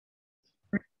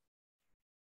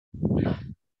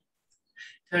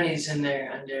Tony's in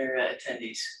there under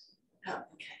attendees. Oh,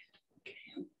 okay.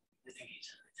 I think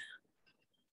he's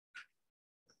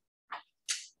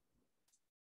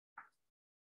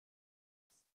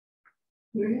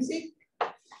Where is he?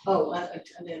 Oh, on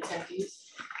the attendees.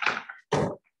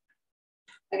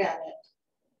 I got it.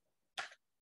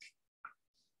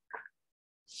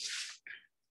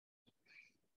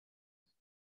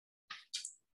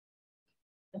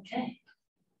 okay.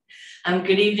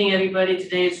 Good evening, everybody.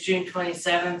 Today is June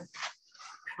 27th,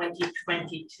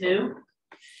 2022.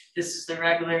 This is the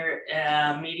regular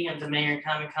meeting of the Mayor and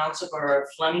Common Council Borough of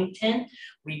Flemington.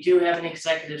 We do have an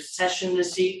executive session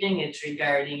this evening. It's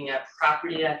regarding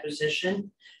property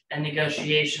acquisition and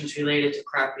negotiations related to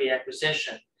property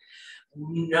acquisition.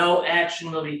 No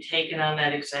action will be taken on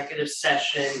that executive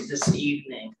session this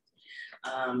evening.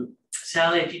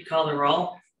 Sally, if you'd call the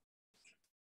roll.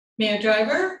 Mayor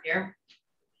Driver? Here.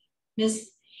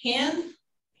 Ms. Hand?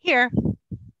 Here.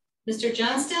 Mr.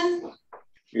 Johnston?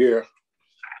 Here.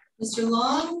 Mr.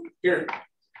 Long? Here.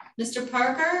 Mr.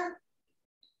 Parker?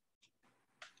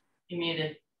 You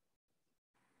muted.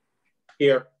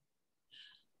 Here.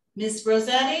 Ms.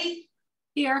 Rossetti?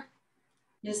 Here.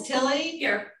 Ms. Tilley?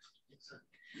 Here.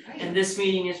 And this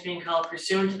meeting is being called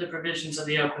pursuant to the provisions of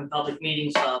the Open Public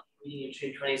Meetings Law. Meeting of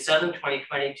June 27,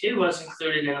 2022 was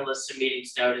included in a list of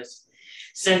meetings notice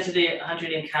sent to the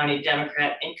Hunterdon County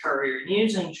Democrat and Courier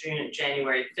News on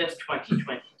January 5th,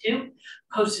 2022,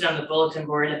 posted on the bulletin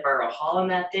board at Borough Hall on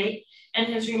that date,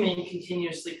 and has remained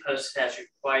continuously posted as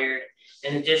required.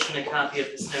 In addition, a copy of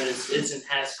this notice is and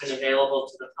has been available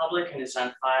to the public and is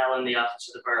on file in the office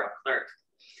of the Borough Clerk.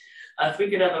 If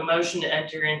we could have a motion to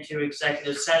enter into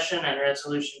executive session on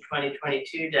Resolution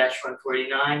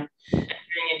 2022-149,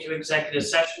 entering into executive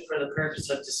session for the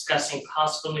purpose of discussing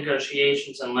possible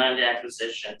negotiations on land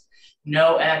acquisition.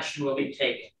 No action will be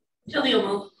taken. Tilly will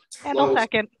move. And I'll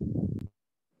second.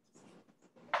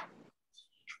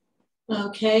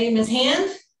 Okay, Ms.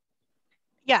 Hand?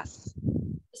 Yes.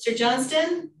 Mr.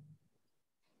 Johnston?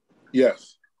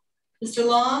 Yes. Mr.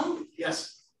 Long?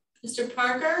 Yes. Mr.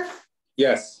 Parker?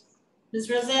 Yes. Ms.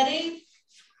 Rossetti?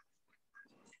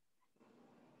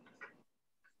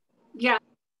 Yeah.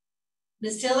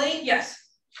 Ms. Tilley? Yes.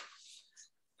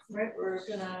 Right, we're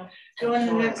gonna go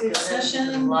into executive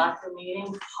session. Lock the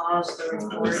meeting, pause the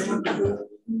recording.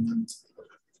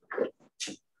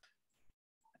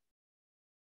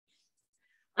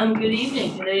 Good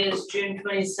evening. Today is June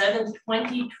 27th,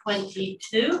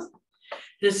 2022.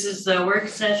 This is the work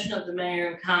session of the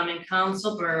Mayor and Common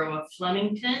Council, Borough of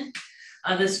Flemington.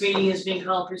 This meeting is being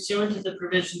called pursuant to the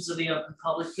provisions of the Open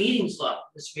Public Meetings Law.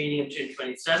 This meeting of June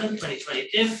 27,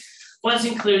 2022 was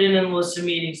included in the list of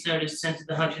meetings notice sent to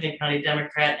the Hunterdon County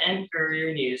Democrat and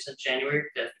Courier News on January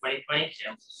 5th, 2022.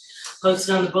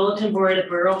 Posted on the bulletin board at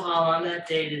Borough Hall on that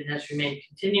date and has remained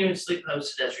continuously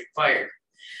posted as required.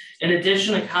 In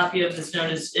addition, a copy of this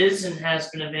notice is and has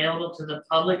been available to the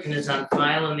public and is on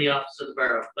file in the office of the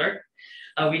Borough Clerk.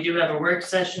 We do have a work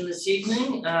session this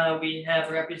evening. We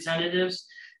have representatives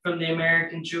from the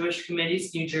American Jewish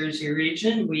Committee's New Jersey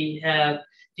region. We have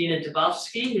Dina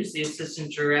Dubovsky, who's the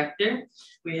Assistant Director.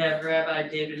 We have Rabbi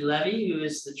David Levy, who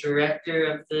is the Director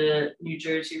of the New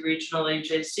Jersey Regional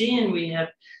AJC, and we have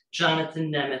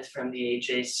Jonathan Nemeth from the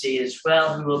AJC as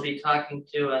well, who will be talking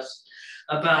to us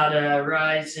about a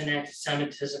rise in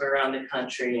anti-Semitism around the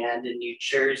country and in New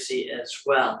Jersey as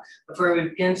well. Before we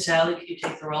begin, Sally, could you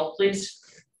take the roll, please?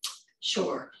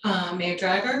 Sure. Mayor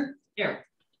Driver? Here.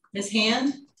 Ms.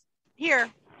 Hand?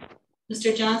 Here.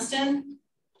 Mr. Johnston?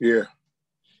 Here.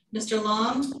 Mr.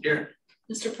 Long? Here.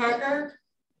 Mr. Parker?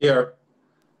 Here.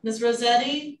 Ms.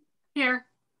 Rossetti? Here.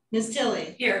 Ms.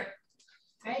 Tilley? Here.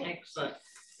 Right. Excellent.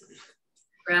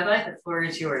 Rabbi, the floor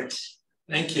is yours.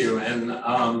 Thank you,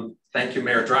 and thank you,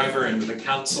 Mayor Driver and the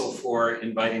council for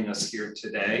inviting us here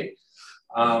today.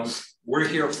 We're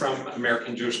here from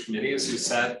American Jewish Committee, as you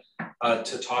said,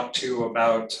 to talk to you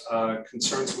about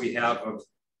concerns we have of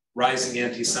rising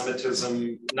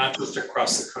anti-Semitism, not just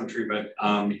across the country, but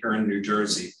here in New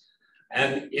Jersey.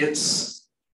 And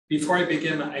before I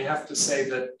begin, I have to say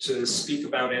that to speak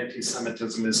about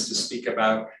anti-Semitism is to speak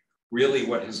about really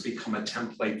what has become a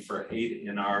template for hate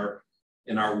in our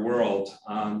world.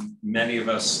 Many of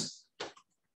us,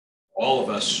 all of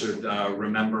us should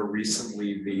remember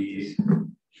recently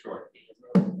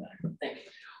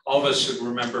all of us should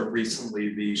remember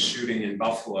recently the shooting in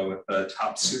Buffalo at the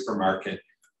Top Supermarket,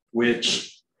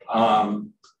 which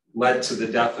led to the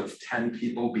death of 10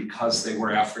 people because they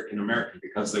were African American,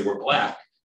 because they were Black.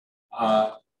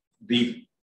 The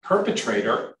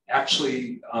perpetrator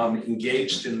actually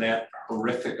engaged in that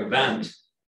horrific event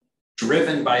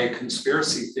driven by a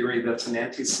conspiracy theory that's an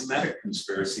anti-Semitic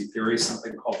conspiracy theory,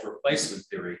 something called replacement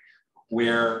theory,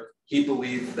 where he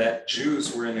believed that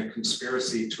Jews were in a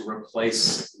conspiracy to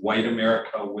replace white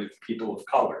America with people of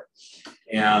color.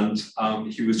 And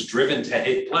he was driven to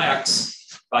hate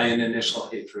Blacks by an initial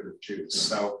hatred of Jews.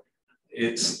 So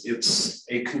it's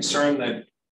a concern that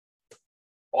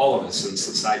all of us in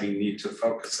society need to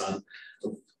focus on.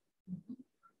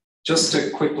 Just to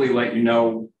quickly let you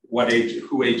know who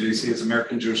AJC is,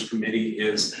 American Jewish Committee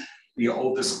is the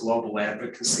oldest global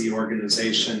advocacy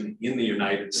organization in the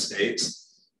United States.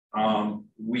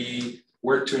 We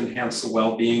work to enhance the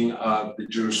well-being of the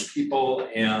Jewish people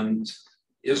and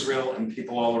Israel and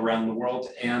people all around the world,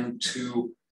 and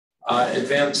to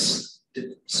advance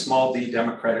small d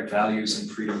democratic values and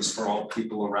freedoms for all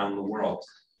people around the world.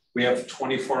 We have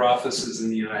 24 offices in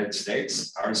the United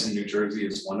States. Ours in New Jersey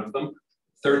is one of them.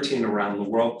 13 around the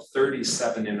world,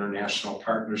 37 international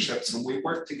partnerships, and we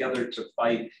work together to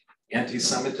fight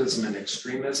anti-Semitism and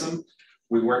extremism.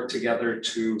 We work together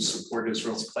to support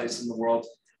Israel's place in the world,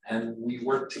 and we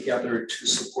work together to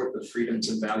support the freedoms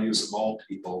and values of all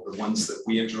people, the ones that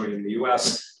we enjoy in the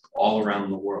US, all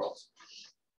around the world.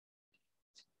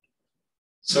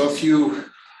 So a few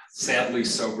sadly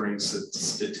sobering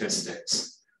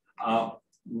statistics.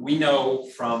 We know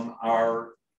from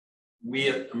we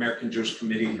at American Jewish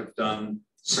Committee have done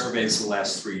surveys the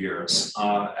last 3 years,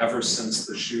 ever since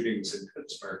the shootings in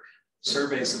Pittsburgh,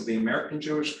 surveys of the American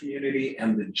Jewish community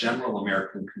and the general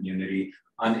American community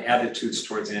on attitudes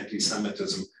towards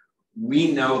anti-Semitism.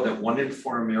 We know that 1 in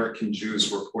 4 American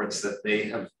Jews reports that they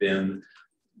have been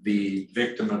the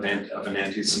victim of an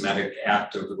anti-Semitic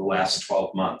act over the last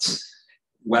 12 months,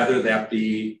 whether that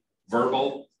be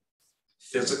verbal,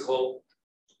 physical,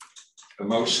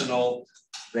 emotional.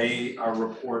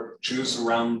 Jews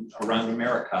around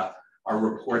America are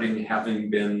reporting having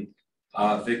been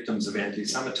victims of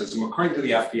anti-Semitism. According to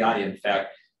the FBI, in fact,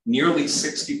 nearly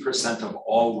 60% of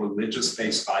all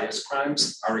religious-based bias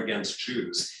crimes are against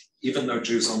Jews, even though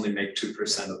Jews only make 2%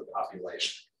 of the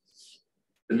population.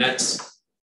 The next,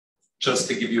 just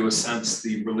to give you a sense,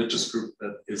 the religious group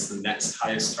that is the next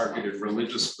highest targeted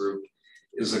religious group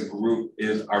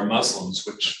are Muslims,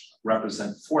 which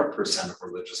represent 4% of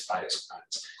religious bias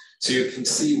crimes. So you can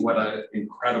see what an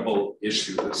incredible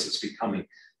issue this is becoming.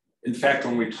 In fact,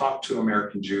 when we talk to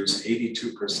American Jews,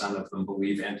 82% of them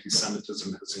believe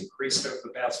anti-Semitism has increased over the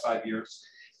past 5 years,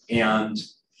 and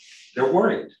they're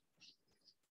worried.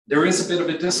 There is a bit of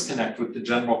a disconnect with the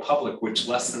general public, which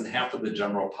less than half of the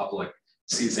general public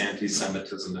sees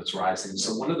anti-Semitism as rising.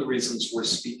 So one of the reasons we're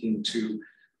speaking to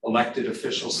elected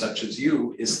officials such as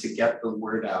you is to get the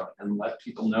word out and let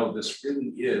people know this really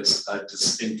is a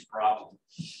distinct problem.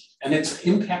 And it's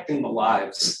impacting the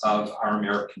lives of our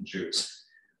American Jews.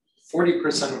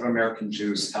 40% of American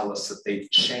Jews tell us that they've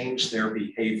changed their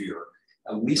behavior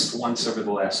at least once over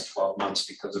the last 12 months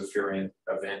because of fear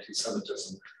of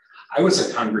anti-Semitism. I was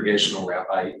a congregational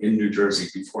rabbi in New Jersey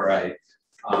before I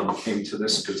came to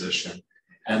this position.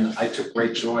 And I took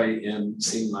great joy in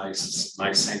seeing my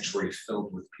sanctuary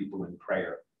filled with people in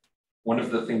prayer. One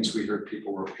of the things we heard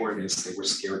people report is they were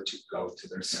scared to go to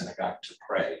their synagogue to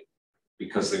pray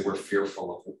because they were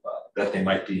fearful of that they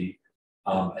might be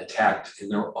attacked in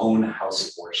their own house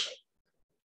of worship.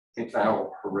 Think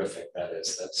how horrific that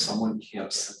is, that someone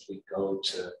can't simply go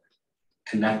to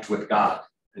connect with God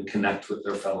and connect with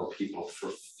their fellow people for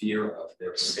fear of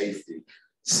their safety.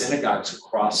 Synagogues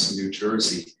across New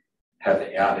Jersey have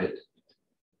added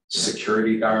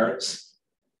security guards,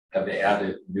 have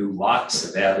added new locks,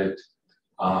 have added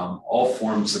all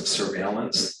forms of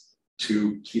surveillance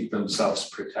to keep themselves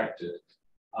protected.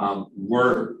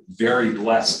 We're very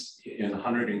blessed in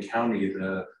Hunterdon County.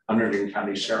 The Hunterdon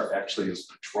County Sheriff actually is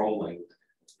patrolling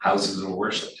houses of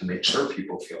worship to make sure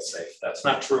people feel safe. That's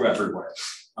not true everywhere.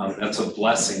 That's a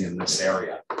blessing in this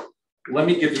area. Let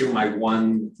me give you my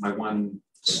one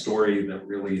story that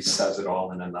really says it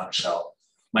all in a nutshell.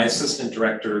 My assistant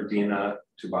director, Dina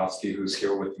Tubowski, who's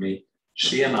here with me,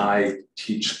 she and I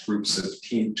teach groups of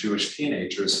Jewish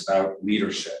teenagers about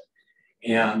leadership.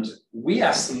 And we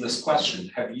asked them this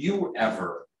question: have you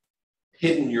ever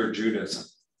hidden your Judaism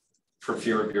for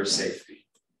fear of your safety?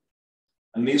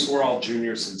 And these were all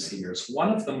juniors and seniors. One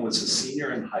of them was a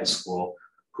senior in high school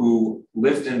who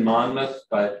lived in Monmouth,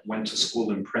 but went to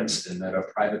school in Princeton at a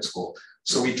private school.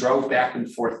 So he drove back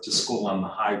and forth to school on the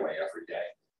highway every day.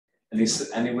 And he said,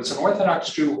 and he was an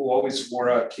Orthodox Jew who always wore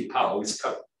a kippah, always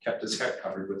kept his head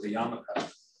covered with a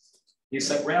yarmulke. He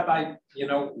said, Rabbi, you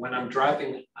know, when I'm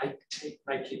driving, I take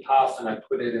my kippah off and I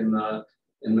put it in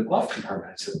the glove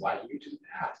compartment. I said, why do you do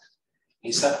that?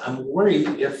 He said, I'm worried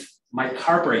if my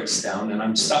car breaks down and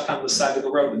I'm stuck on the side of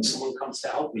the road and someone comes to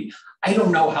help me. I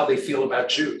don't know how they feel about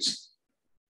Jews.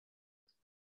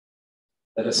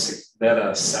 That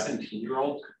a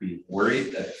 17-year-old could be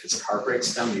worried that if his car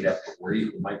breaks down, he'd have to worry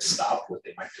who might stop, what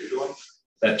they might do to him.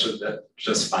 That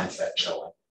just finds that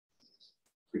chilling.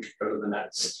 We could go to the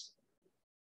next.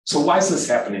 So why is this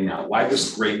happening now? Why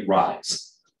this great rise?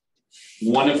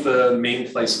 One of the main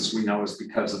places we know is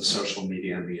because of social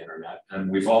media and the internet. And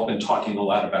we've all been talking a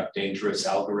lot about dangerous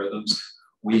algorithms.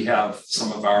 We have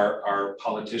some of our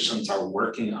politicians are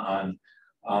working on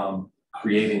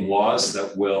creating laws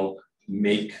that will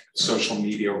make social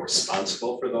media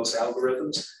responsible for those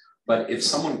algorithms. But if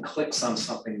someone clicks on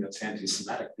something that's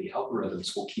anti-Semitic, the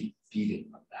algorithms will keep feeding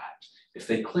them that. If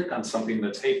they click on something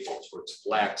that's hateful towards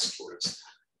Blacks, towards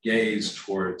gays,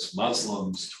 towards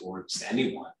Muslims, towards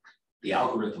anyone, the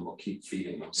algorithm will keep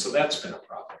feeding them. So that's been a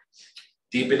problem.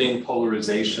 Deepening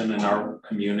polarization in our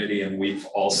community, and we've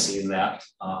all seen that.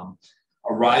 A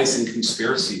rise in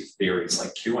conspiracy theories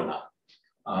like QAnon.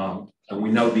 And we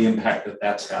know the impact that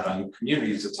that's had on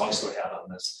communities. It's also had on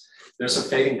this. There's a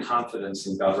fading confidence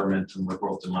in government and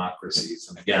liberal democracies.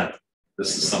 And again,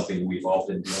 this is something we've all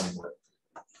been dealing with.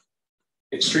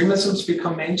 Extremism's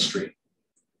become mainstream.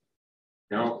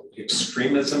 You know,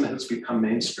 extremism has become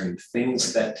mainstream.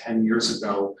 Things that 10 years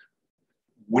ago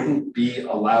wouldn't be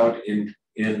allowed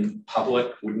in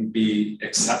public, wouldn't be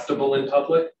acceptable in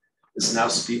public, is now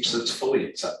speech that's fully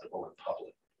acceptable in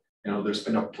public. You know, there's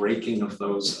been a breaking of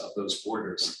those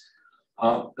borders.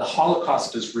 The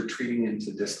Holocaust is retreating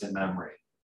into distant memory.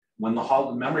 When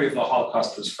the memory of the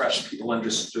Holocaust was fresh, people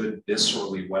understood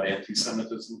viscerally what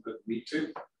anti-Semitism could lead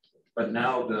to. But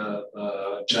now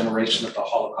the generation of the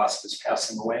Holocaust is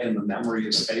passing away and the memory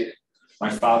is fading. My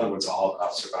father was a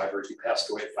Holocaust survivor. He passed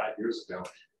away 5 years ago.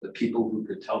 The people who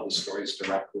could tell the stories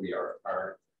directly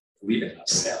are leaving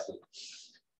us, sadly.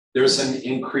 There's an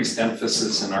increased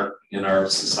emphasis in our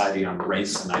society on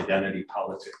race and identity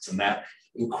politics, and that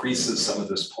increases some of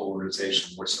this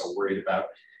polarization we're so worried about.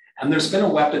 And there's been a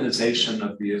weaponization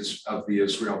of the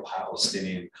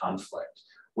Israel-Palestinian conflict,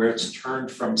 where it's turned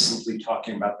from simply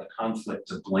talking about the conflict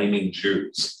to blaming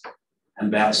Jews.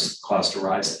 And that's caused a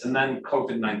rise. And then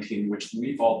COVID-19, which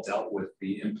we've all dealt with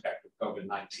the impact of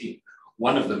COVID-19.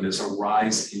 One of them is a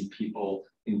rise in people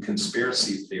in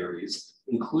conspiracy theories,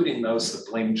 including those that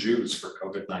blame Jews for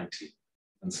COVID-19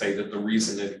 and say that the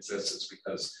reason it exists is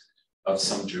because of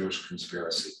some Jewish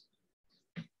conspiracy.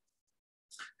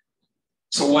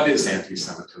 So what is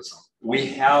anti-Semitism? We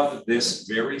have this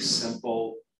very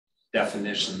simple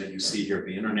definition that you see here,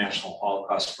 the International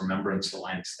Holocaust Remembrance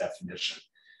Alliance definition,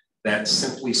 that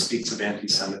simply speaks of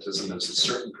anti-Semitism as a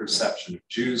certain perception of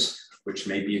Jews, which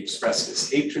may be expressed as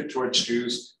hatred towards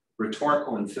Jews.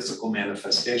 Rhetorical and physical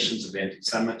manifestations of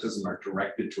anti-Semitism are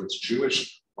directed towards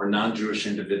Jewish or non-Jewish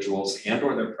individuals and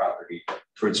or their property,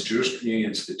 towards Jewish community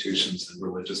institutions and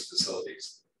religious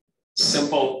facilities.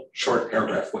 Simple, short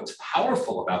paragraph. What's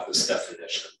powerful about this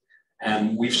definition,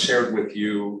 and we've shared with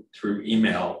you through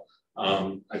email,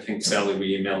 I think, Sally,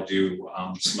 we emailed you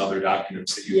some other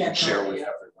documents that you can share with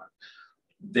everyone.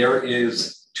 There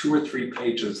is 2 or 3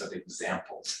 pages of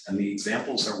examples, and the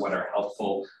examples are what are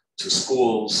helpful to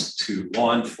schools, to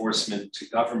law enforcement, to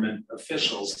government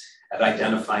officials at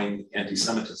identifying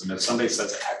anti-Semitism. If somebody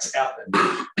says X happened,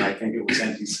 and I think it was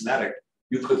anti-Semitic,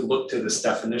 you could look to this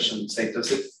definition and say,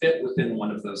 does it fit within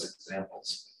one of those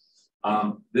examples?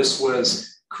 This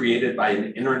was created by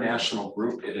an international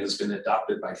group. It has been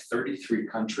adopted by 33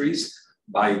 countries,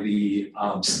 by the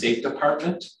State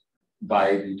Department,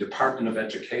 by the Department of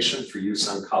Education for use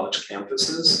on college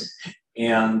campuses,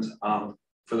 and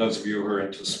for those of you who are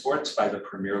into sports, by the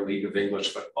Premier League of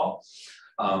English Football.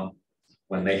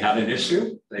 When they had an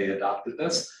issue, they adopted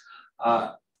this.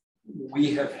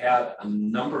 We have had a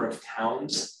number of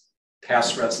towns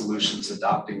pass resolutions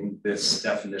adopting this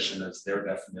definition as their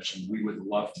definition. We would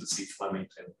love to see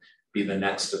Flemington be the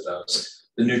next of those.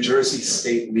 The New Jersey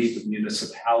State League of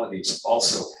Municipalities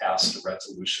also passed a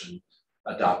resolution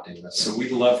adopting this. So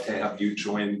we'd love to have you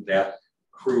join that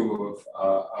crew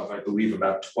of I believe,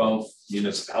 about 12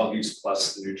 municipalities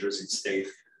plus the New Jersey State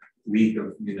League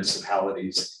of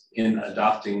Municipalities in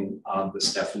adopting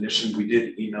this definition. We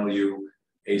did email you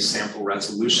a sample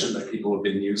resolution that people have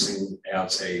been using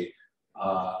as a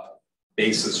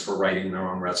basis for writing their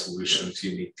own resolutions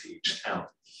unique to each town.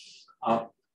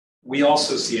 We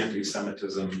also see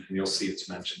anti-Semitism, and you'll see it's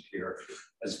mentioned here,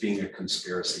 as being a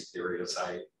conspiracy theory,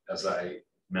 as I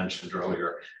mentioned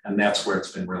earlier, and that's where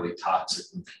it's been really toxic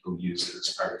when people use it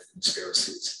as part of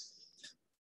conspiracies.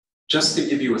 Just to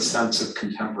give you a sense of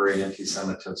contemporary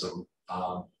anti-Semitism,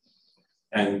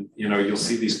 And you'll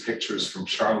see these pictures from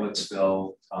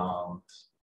Charlottesville.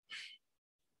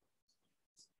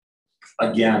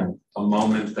 Again, a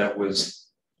moment that was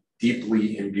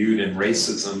deeply imbued in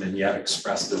racism and yet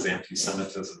expressed as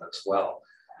anti-Semitism as well.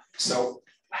 So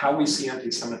how we see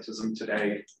anti-Semitism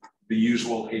today, the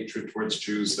usual hatred towards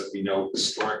Jews that we know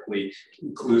historically,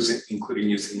 including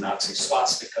using Nazi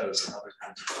swastikas and other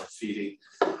kinds of graffiti.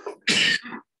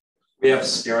 We have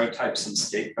stereotypes and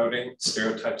scapegoating,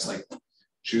 stereotypes like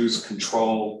Jews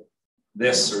control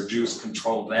this or Jews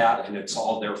control that, and it's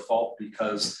all their fault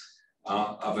because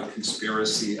of a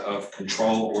conspiracy of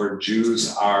control, or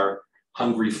Jews are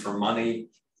hungry for money.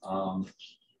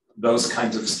 Those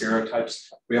kinds of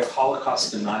stereotypes. We have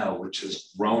Holocaust denial, which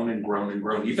has grown and grown and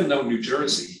grown. Even though New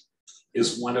Jersey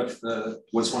was one of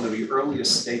the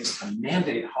earliest states to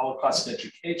mandate Holocaust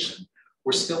education,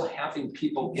 we're still having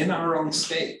people in our own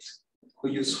state who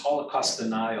use Holocaust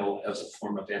denial as a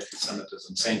form of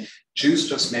anti-Semitism, saying Jews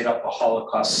just made up the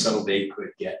Holocaust so they could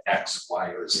get X, Y,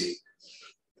 or Z.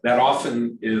 That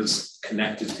often is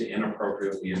connected to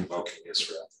inappropriately invoking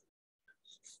Israel.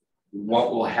 What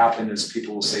will happen is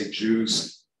people will say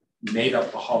Jews made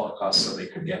up the Holocaust so they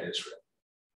could get Israel.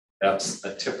 That's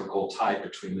a typical tie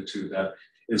between the two. That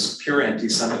is pure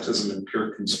anti-Semitism and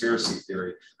pure conspiracy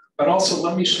theory. But also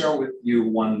let me share with you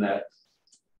one that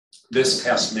this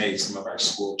past May, some of our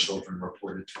school children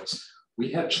reported to us.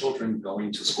 We had children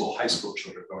going to school, high school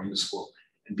children going to school,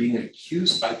 and being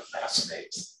accused by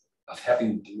classmates of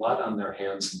having blood on their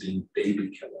hands and being baby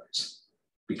killers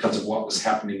because of what was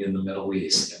happening in the Middle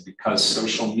East, and because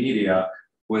social media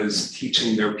was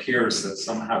teaching their peers that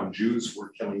somehow Jews were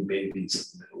killing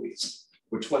babies in the Middle East,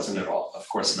 which wasn't at all, of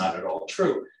course, not at all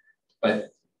true.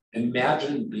 But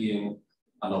imagine being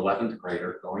an 11th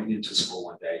grader going into school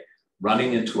one day,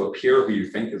 running into a peer who you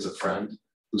think is a friend,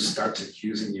 who starts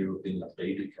accusing you of being a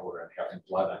baby killer and having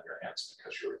blood on your hands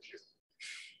because you're a Jew.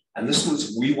 And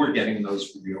we were getting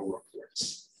those real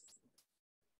reports.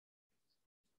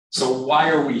 So why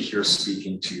are we here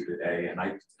speaking to you today? And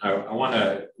I want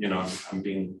to, I'm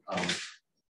being,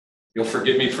 you'll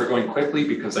forgive me for going quickly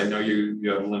because I know you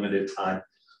have limited time.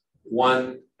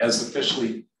 One,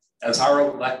 as our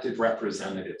elected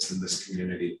representatives in this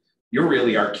community, you're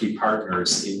really our key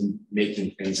partners in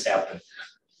making things happen.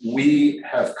 We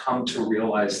have come to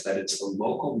realize that it's the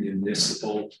local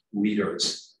municipal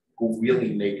leaders who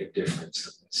really make a difference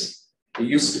in this. It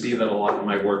used to be that a lot of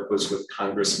my work was with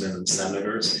congressmen and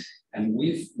senators, and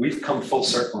we've come full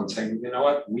circle and saying, you know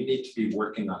what, we need to be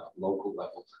working on a local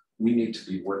level. We need to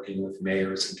be working with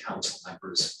mayors and council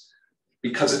members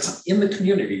because it's in the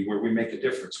community where we make a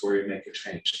difference, where we make a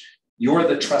change. You're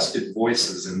the trusted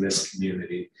voices in this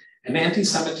community. And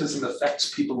anti-Semitism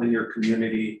affects people in your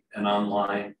community and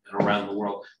online and around the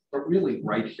world, but really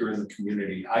right here in the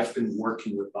community. I've been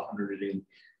working with the Hunterdon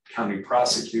County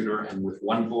Prosecutor and with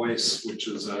One Voice, which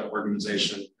is an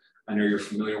organization I know you're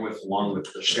familiar with, along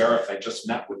with the sheriff. I just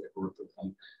met with a group of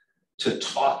them to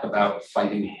talk about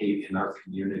fighting hate in our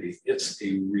community. It's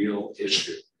a real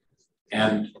issue.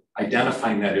 And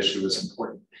identifying that issue is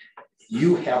important.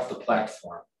 You have the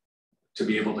platform to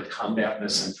be able to combat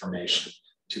misinformation,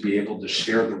 to be able to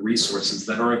share the resources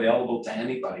that are available to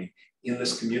anybody in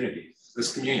this community.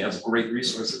 This community has great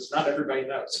resources, not everybody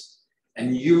knows.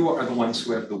 And you are the ones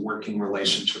who have the working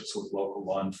relationships with local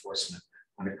law enforcement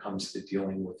when it comes to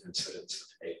dealing with incidents of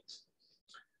hate.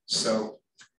 So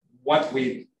what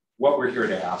we're here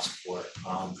to ask for,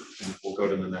 and we'll go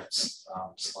to the next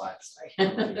slide.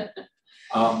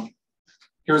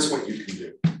 Here's what you can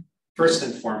do. First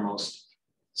and foremost,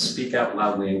 speak out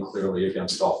loudly and clearly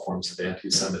against all forms of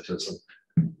anti-Semitism.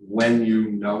 When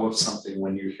you know of something,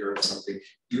 when you hear of something,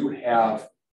 you have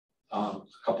a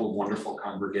couple of wonderful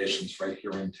congregations right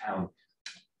here in town.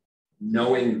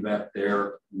 Knowing that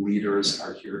their leaders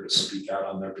are here to speak out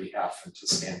on their behalf and to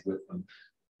stand with them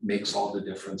makes all the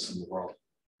difference in the world.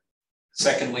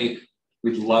 Secondly,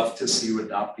 we'd love to see you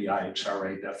adopt the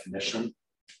IHRA definition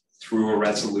through a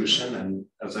resolution. And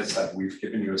as I said, we've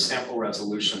given you a sample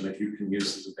resolution that you can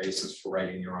use as a basis for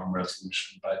writing your own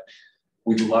resolution. But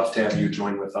we'd love to have you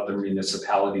join with other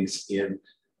municipalities in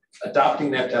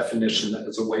adopting that definition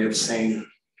as a way of saying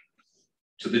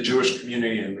to the Jewish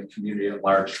community and the community at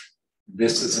large,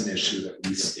 this is an issue that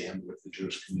we stand with the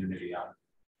Jewish community on.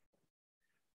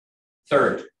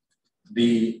 Third,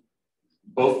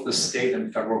 both the state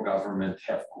and federal government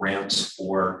have grants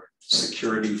for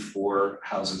security for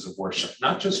houses of worship,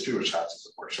 not just Jewish houses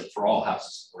of worship, for all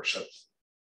houses of worship.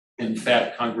 In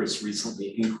fact, Congress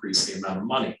recently increased the amount of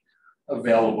money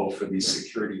available for these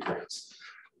security grants.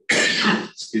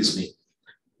 Excuse me.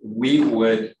 We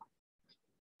would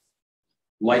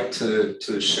like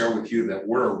to share with you that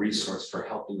we're a resource for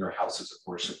helping your houses of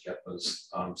worship get those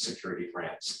security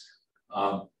grants.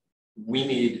 We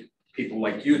need people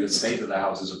like you to say to the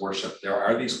houses of worship, there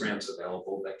are these grants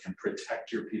available that can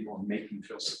protect your people and make them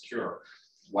feel secure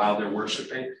while they're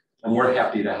worshiping. And we're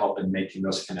happy to help in making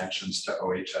those connections to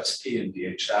OHSP and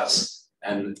DHS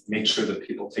and make sure that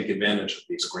people take advantage of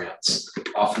these grants.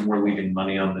 Often we're leaving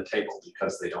money on the table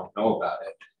because they don't know about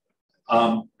it.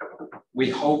 We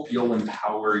hope you'll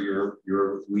empower your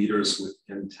leaders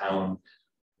within town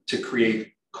to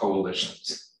create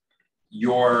coalitions.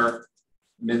 Your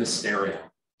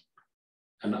ministerium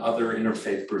and other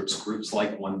interfaith groups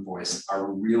like One Voice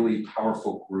are really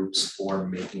powerful groups for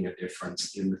making a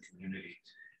difference in the community.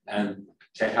 And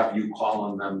to have you call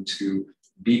on them to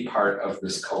be part of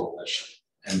this coalition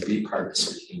and be part of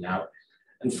speaking out.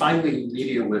 And finally,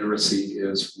 media literacy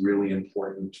is really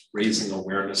important. Raising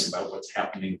awareness about what's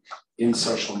happening in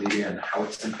social media and how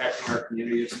it's impacting our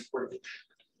community is important.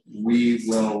 We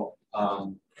will,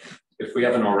 if we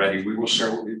haven't already, we will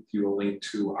share with you a link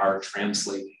to our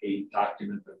Translate Hate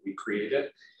document that we created.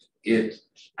 It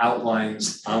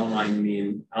outlines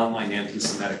online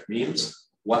anti-Semitic memes,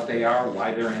 what they are,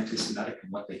 why they're anti-Semitic,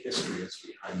 and what the history is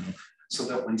behind them. So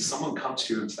that when someone comes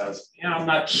to you and says, yeah, I'm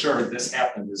not sure this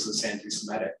happened, is this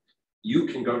anti-Semitic? You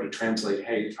can go to Translate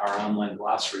Hate, our online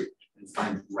glossary, and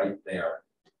find right there.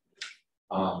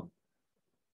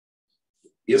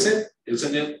 Is it,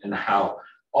 isn't it, and how?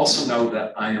 Also know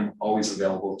that I am always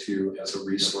available to you as a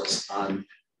resource on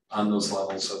those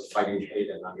levels of fighting hate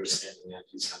and understanding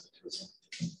anti-Semitism.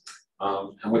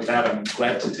 And with that, I'm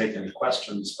glad to take any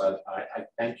questions, but I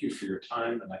thank you for your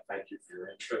time and I thank you for your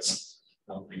interest.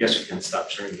 I guess you can stop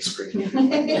sharing the screen.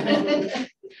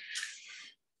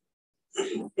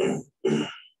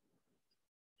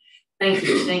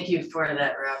 Thank you for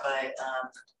that, Rabbi.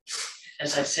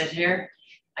 As I sit here,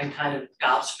 I'm kind of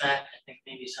gobsmacked. I think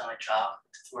maybe saw my jaw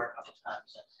before a couple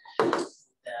times.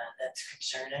 That's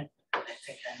concerning. I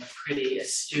think I'm a pretty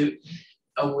astute,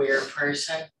 aware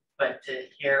person, but to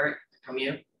hear it from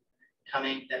you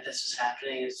coming that this is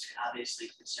happening is obviously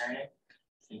concerning.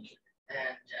 Thank you.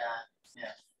 And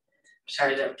yeah,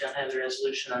 sorry that we don't have the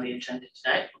resolution on the agenda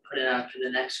tonight. We'll put it on for the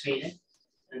next meeting,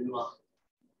 and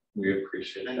we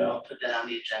appreciate that. we'll put that on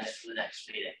the agenda for the next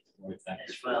meeting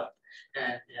as well.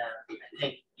 And I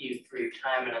thank you for your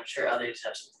time, and I'm sure others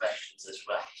have some questions as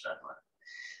well. So I want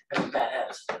to have that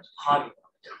as a hobby.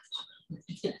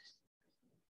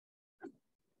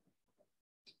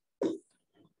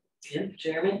 Yeah,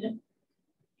 Jeremy.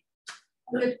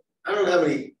 I don't have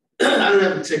any. I don't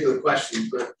have particular questions,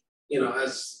 but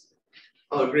as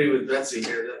I'll agree with Betsy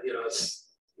here that you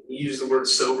use the word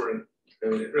sobering. I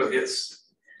mean, it really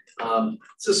is.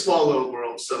 It's a small little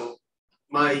world. So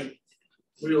my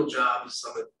real job is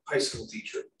I'm a high school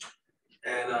teacher,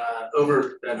 and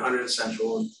over at 100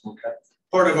 Central. And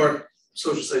part of our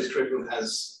social studies curriculum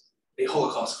has a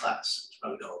Holocaust class, which I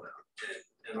probably know about,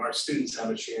 and our students have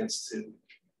a chance to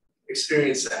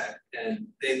experience that, and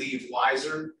they leave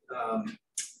wiser.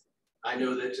 I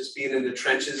know that just being in the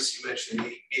trenches, you mentioned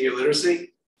media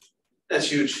literacy,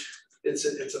 that's huge. It's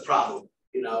a problem,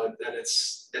 and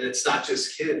it's not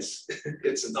just kids,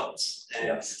 it's adults.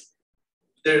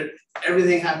 And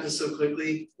everything happens so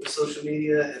quickly with social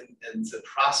media, and to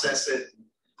process it,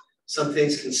 some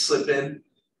things can slip in.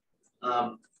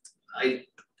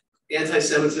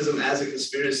 Anti-Semitism as a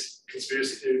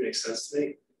conspiracy theory makes sense to me.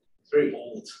 It's very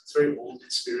old. It's a very old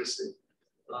conspiracy,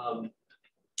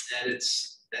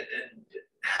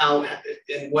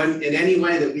 when in any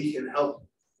way that we can help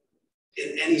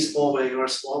in any small way in our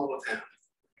small little town,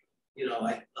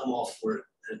 I'm all for it,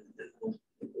 and we'll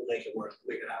make it work,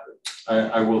 make it happen.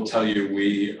 I will tell you,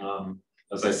 we,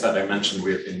 as I said, I mentioned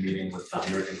we have been meeting with the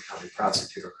American County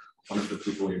Prosecutor. One of the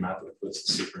people we met with was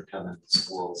the superintendent of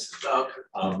schools,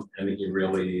 and he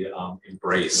really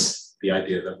embraced the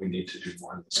idea that we need to do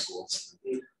more in the schools.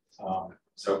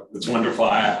 So it's wonderful.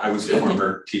 I was a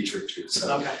former teacher too,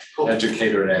 so cool.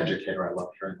 Educator to educator. I love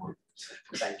hearing more.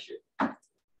 Thank you.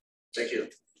 Thank you.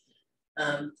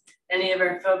 Any of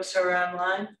our folks who are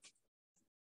online?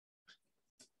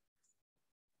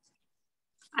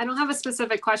 I don't have a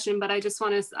specific question, but I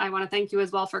want to thank you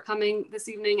as well for coming this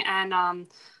evening, and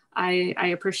I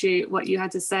appreciate what you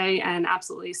had to say and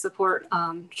absolutely support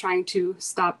trying to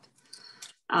stop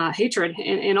hatred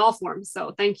in all forms.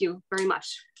 So thank you very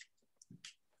much.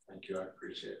 Thank you, I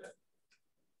appreciate it.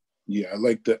 Yeah, I'd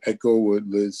like to echo what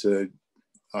Liz said.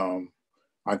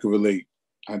 I can relate.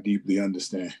 I deeply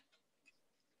understand.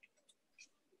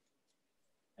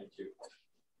 Thank you.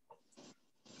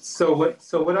 So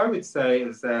what I would say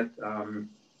is that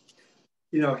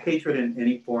hatred in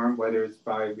any form, whether it's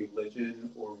by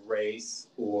religion or race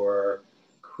or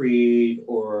creed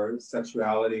or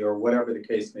sexuality or whatever the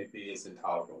case may be, is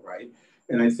intolerable, right?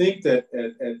 And I think that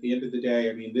at the end of the day,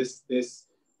 I mean, this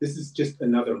is just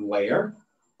another layer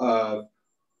of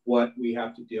what we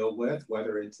have to deal with,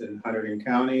 whether it's in Hunterdon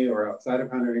County or outside of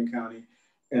Hunterdon County.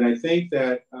 And I think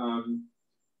that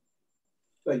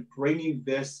like bringing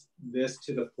this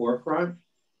to the forefront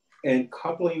and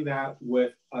coupling that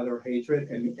with other hatred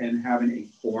and having a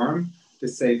forum to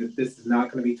say that this is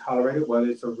not going to be tolerated, whether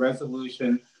it's a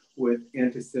resolution with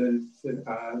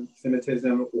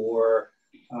anti-Semitism or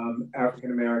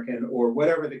African-American or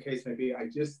whatever the case may be. I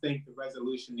just think the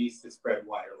resolution needs to spread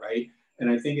wider, right? And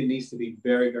I think it needs to be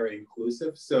very, very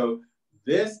inclusive. So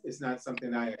this is not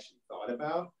something I actually thought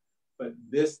about, but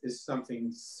this is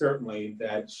something certainly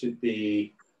that should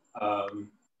be at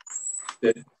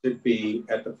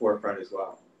the forefront as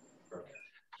well.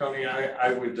 Tony,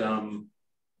 I would,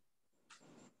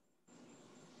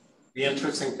 the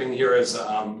interesting thing here is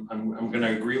I'm going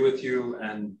to agree with you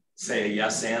and say a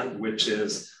yes and, which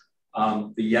is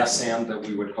the yes and that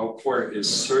we would hope for is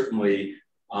certainly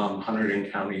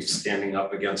Hunterdon County standing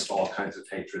up against all kinds of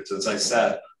hatreds. As I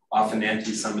said, often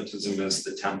anti-Semitism is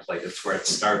the template. It's where it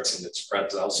starts and it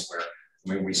spreads elsewhere.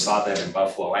 I mean, we saw that in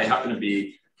Buffalo. I happen to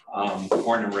be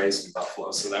born and raised in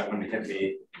Buffalo, so that wouldn't hit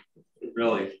me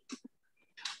really.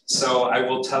 So I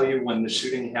will tell you, when the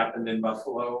shooting happened in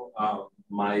Buffalo,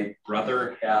 my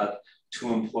brother had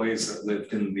 2 employees that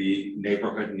lived in the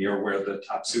neighborhood near where the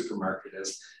Top supermarket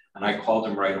is. And I called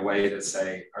him right away to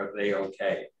say, are they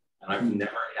okay? And I've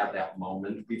never had that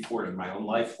moment before in my own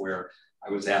life where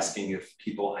I was asking if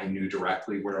people I knew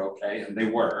directly were okay, and they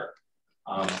were.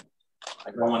 I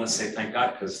don't want to say thank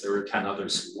God, because there were 10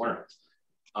 others who weren't,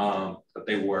 but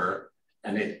they were.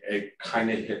 And it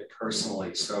kind of hit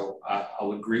personally. So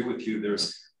I'll agree with you,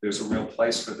 there's a real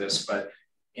place for this, but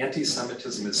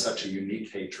anti-Semitism is such a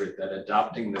unique hatred that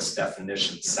adopting this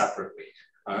definition separately,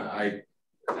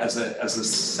 as a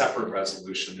separate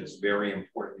resolution is very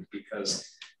important, because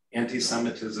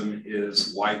anti-Semitism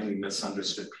is widely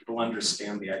misunderstood. People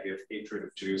understand the idea of hatred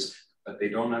of Jews, but they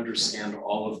don't understand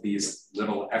all of these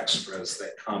little extras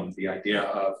that come, the idea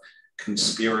of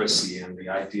conspiracy and the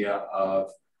idea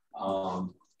of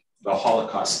the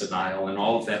Holocaust denial and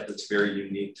all of that that's very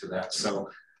unique to that. So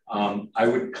I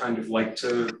would kind of like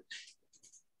to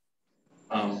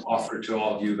offer to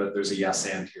all of you that there's a yes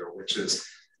and here, which is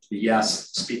the yes,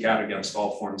 speak out against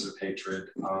all forms of hatred,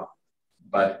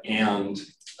 and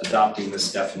adopting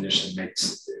this definition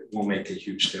will make a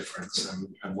huge difference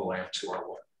and will add to our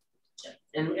work.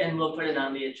 And we'll put it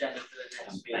on the agenda for the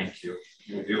next meeting. Thank you.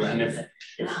 We do. And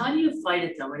how do you fight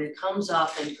it though when it comes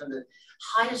off and from the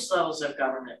highest levels of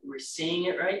government? We're seeing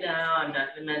it right now. I'm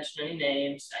not going to mention any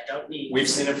names. I don't need. We've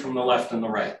seen it from the left and the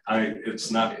right.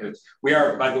 We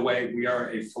are, by the way, we are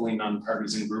a fully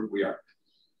nonpartisan group. We are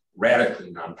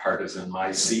radically nonpartisan. My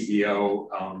CEO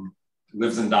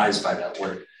lives and dies by that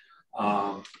word.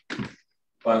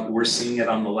 But we're seeing it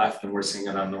on the left and we're seeing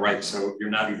it on the right. So you're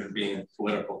not even being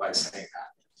political by saying that.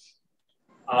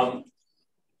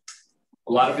 A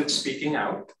lot of it's speaking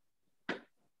out.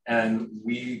 And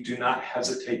we do not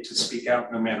hesitate to speak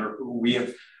out no matter who. We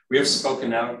have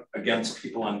spoken out against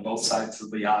people on both sides of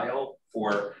the aisle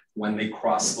for when they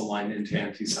cross the line into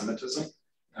anti-Semitism.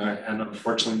 And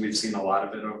unfortunately, we've seen a lot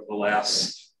of it over the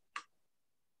last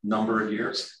number of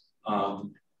years.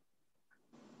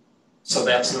 So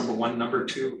that's number one. Number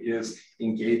two is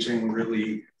engaging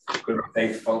really good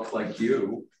faith folk like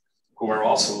you, who are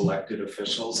also elected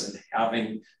officials, and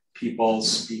having people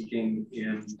speaking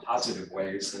in positive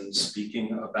ways and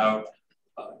speaking about,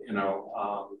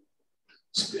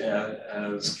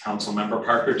 as Council Member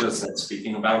Parker just said,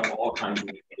 speaking about all kinds of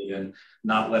hate and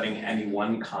not letting any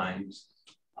one kind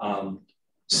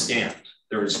stand.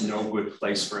 There is no good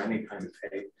place for any kind of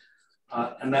hate.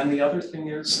 And then the other thing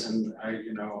is, and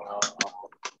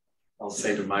I'll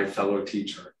say to my fellow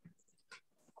teacher,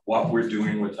 what we're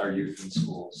doing with our youth in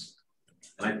schools.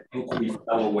 And I think we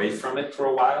fell away from it for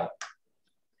a while,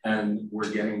 and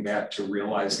we're getting back to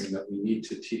realizing that we need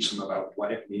to teach them about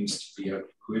what it means to be a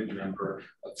good member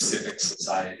of civic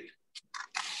society.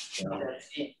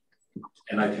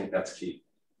 And I think that's key.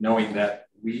 Knowing that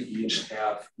we each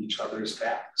have each other's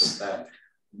backs, that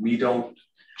we don't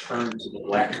turn to the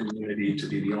Black community to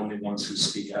be the only ones who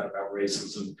speak out about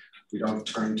racism. We don't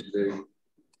turn to the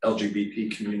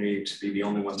LGBT community to be the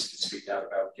only ones to speak out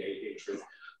about gay hatred.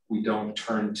 We don't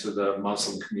turn to the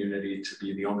Muslim community to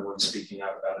be the only ones speaking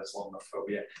out about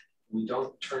Islamophobia. We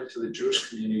don't turn to the Jewish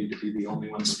community to be the only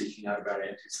ones speaking out about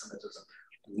anti-Semitism.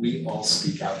 We all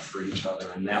speak out for each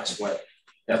other, and that's what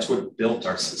That's what built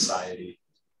our society.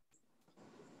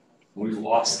 We've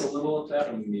lost a little of that,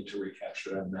 and we need to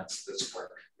recapture that. And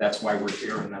that's why we're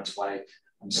here, and that's why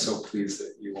I'm so pleased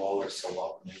that you all are so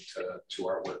welcoming to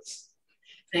our works.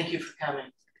 Thank you for coming.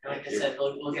 Like I said,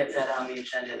 we'll get that on the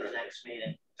agenda at the next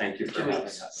meeting. Thank you for having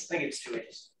us. I think it's 2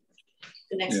 weeks.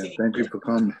 The next meeting. Thank you for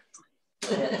coming.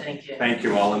 Yeah, thank you. Thank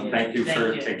you all, and thank you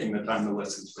for taking the time to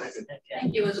listen to us.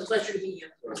 Thank you. It was a pleasure to be here.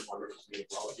 It was wonderful to meet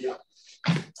all of you.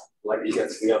 Let you get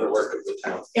to the other work of the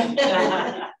town.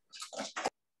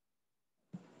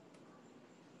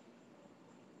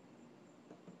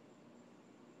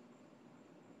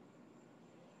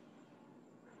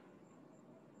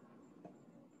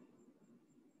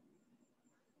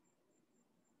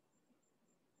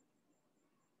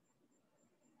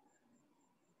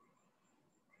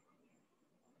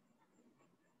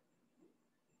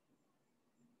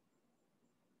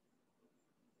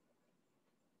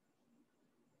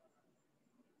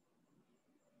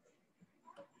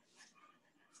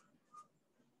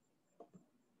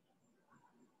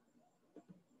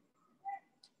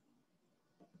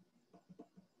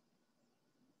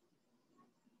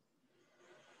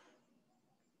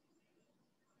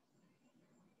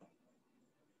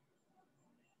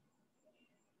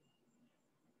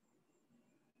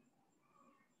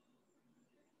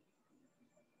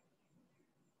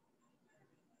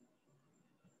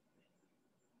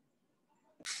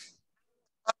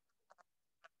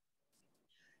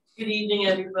 Good evening,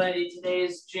 everybody. Today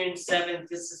is June 7th.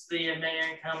 This is the Mayor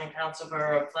and Common Council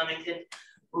Borough of Flemington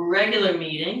regular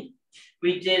meeting.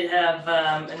 We did have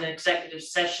an executive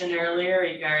session earlier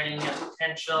regarding a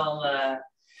potential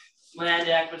land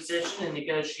acquisition and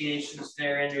negotiations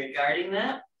therein regarding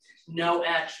that. No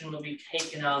action will be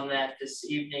taken on that this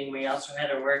evening. We also had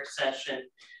a work session.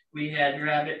 We had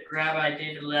Rabbi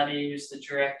David Levy, who's the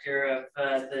director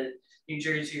of the New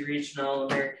Jersey Regional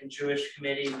American Jewish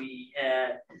Committee. We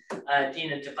had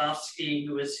Dina Dabowski,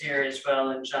 who was here as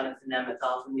well, and Jonathan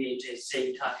Nemetall from the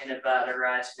AJC talking about a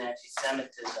rise in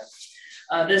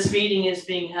anti-Semitism. This meeting is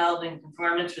being held in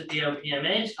conformance with the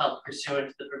OPMA. It's held pursuant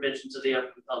to the provisions of the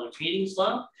Open Public Meetings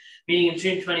Law. Meeting of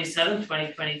June 27,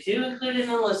 2022, included in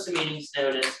the list of meetings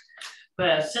notice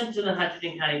sent to the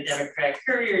Huntington County Democrat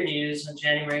Courier News on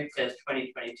January 5th,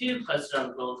 2022, posted on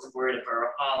the bulletin board at Borough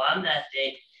Hall on that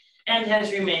date, and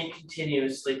has remained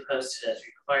continuously posted as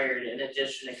required. In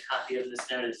addition, a copy of this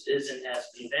notice is and has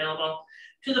been available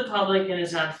to the public and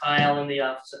is on file in the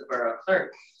office of the Borough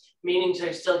Clerk. Meetings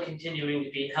are still continuing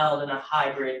to be held in a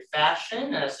hybrid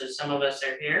fashion, so some of us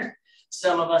are here,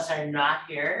 some of us are not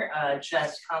here.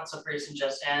 Councilperson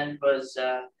Just Ann was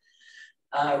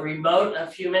remote a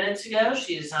few minutes ago.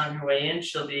 She is on her way in.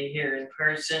 She'll be here in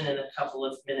person in a couple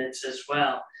of minutes as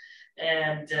well.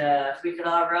 And if we could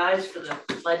all rise for the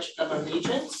Pledge of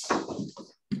Allegiance.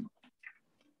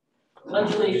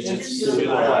 Pledge allegiance to the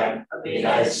flag of the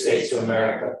United States of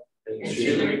America and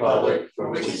to the republic for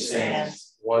which it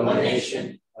stands, one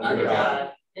nation, under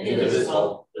God,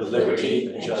 indivisible, with liberty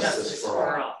and justice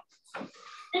for all.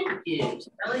 Thank you.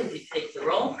 Ellie, will you take the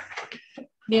roll?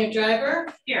 Mayor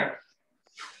Driver? Here.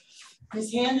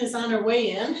 Ms. Hand is on her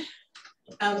way in.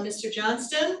 Mr.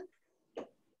 Johnston?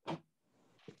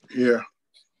 Here.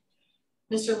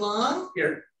 Mr. Long?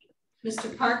 Here.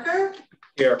 Mr. Parker?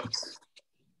 Here.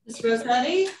 Ms.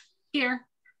 Rossetti? Here.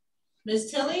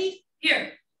 Ms. Tilley?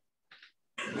 Here.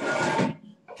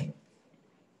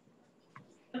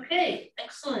 Okay,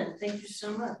 excellent. Thank you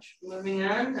so much. Moving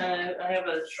on, I have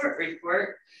a short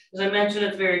report. As I mentioned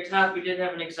at the very top, we did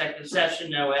have an executive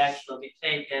session. No action will be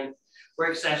taken.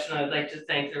 Work session, I'd like to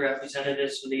thank the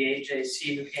representatives from the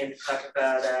AJC who came to talk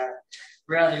about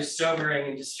rather sobering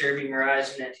and disturbing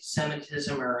rise in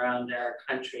anti-Semitism around our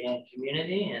country and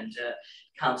community, and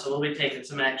council will be taking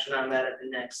some action on that at the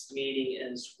next meeting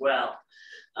as well.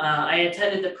 I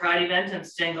attended the Pride event on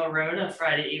Stengel Road on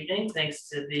Friday evening, thanks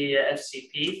to the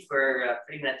FCP for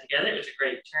putting that together. It was a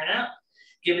great turnout.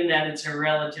 Given that it's a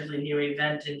relatively new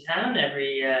event in town,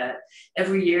 every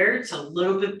year it's a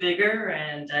little bit bigger,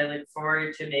 and I look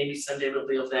forward to maybe someday we'll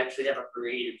be able to actually have a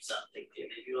parade or something.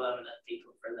 Maybe we'll have enough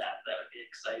people for that. That would be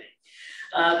exciting.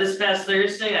 This past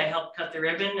Thursday, I helped cut the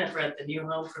ribbon at the new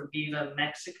home for Viva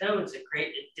Mexico. It's a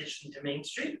great addition to Main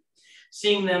Street.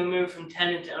 Seeing them move from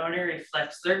tenant to owner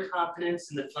reflects their confidence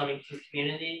in the Flemington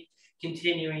community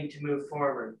continuing to move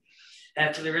forward.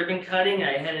 After the ribbon cutting,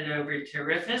 I headed over to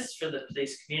Rifus for the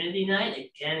police community night.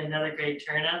 Again, another great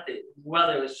turnout. The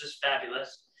weather was just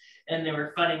fabulous. And there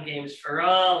were fun and games for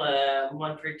all.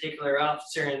 One particular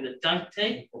officer in the dunk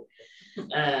tank.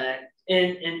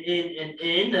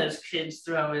 In those kids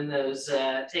throwing those,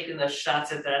 taking those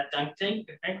shots at that dunk tank.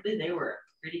 But frankly, they were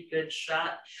pretty good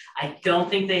shot. I don't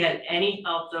think they had any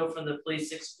help though from the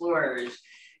police explorers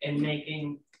in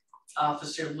making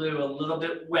Officer Liu a little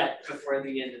bit wet before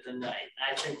the end of the night.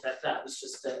 I think that was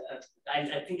just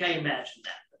I think I imagined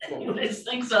that. Anyways,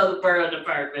 thanks all the borough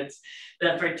departments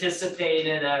that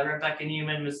participated. Rebecca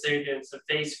Newman was there doing some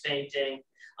face painting.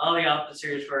 All the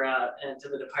officers were out, and to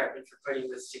the department for putting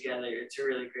this together. It's a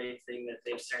really great thing that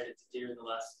they've started to do in the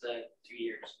last 2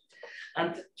 years.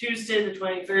 On Tuesday, the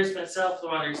 21st, myself, the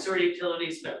Water Sewer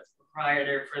Utilities, met with the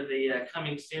proprietor for the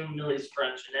coming soon Millie's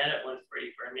Bruncheonette at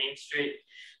 144 Main Street.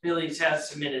 Millie's has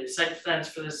submitted site plans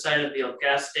for the site of the old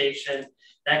gas station.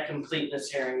 That completeness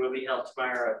hearing will be held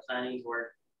tomorrow at Planning Board.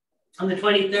 On the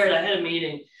 23rd, I had a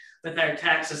meeting with our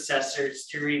tax assessors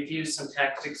to review some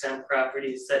tax exempt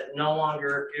properties that no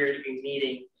longer appear to be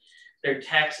meeting their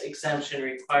tax exemption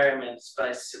requirements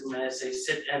as they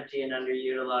sit empty and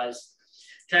underutilized.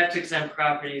 Tax exempt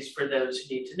properties, for those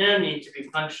who need to know, need to be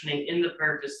functioning in the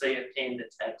purpose they obtained the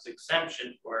tax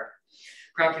exemption for.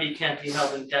 Property can't be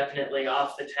held indefinitely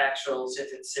off the tax rolls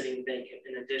if it's sitting vacant.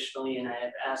 And additionally, and I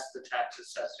have asked the tax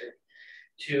assessor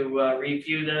to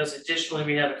review those. Additionally,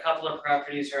 we have a couple of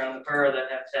properties around the borough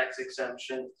that have tax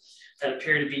exemption that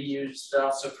appear to be used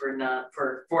also for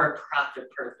for-profit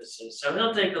purposes. So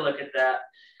he'll take a look at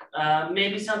that.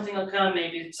 Maybe something will come,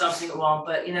 maybe something won't,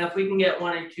 but you know, if we can get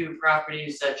 1 or 2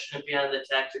 properties that shouldn't be on the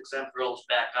tax exempt rolls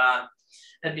back on,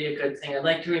 that'd be a good thing. I'd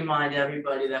like to remind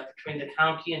everybody that between the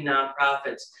county and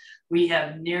nonprofits, we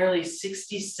have nearly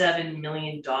 $67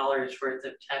 million worth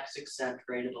of tax exempt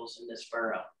rateables in this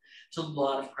borough. It's a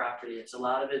lot of property. It's a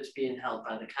lot of it's being held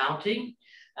by the county.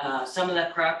 Some of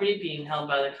that property being held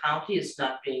by the county is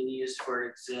not being used for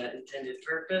its intended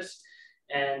purpose.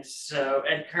 And so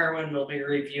Ed Kerwin will be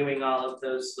reviewing all of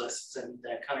those lists and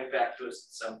coming back to us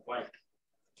at some point.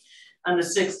 On the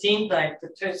 16th, I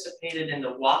participated in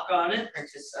the walk on it,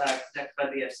 conducted by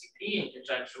the FCP in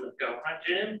conjunction with Go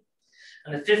Huntington.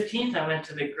 On the 15th, I went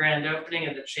to the grand opening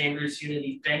of the Chambers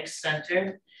Unity Bank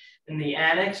Center in the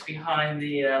annex behind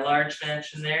the large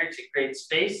mansion there. It's a great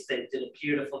space. They did a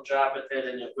beautiful job with it,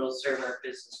 and it will serve our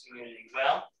business community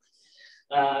well.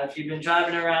 If you've been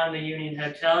driving around the Union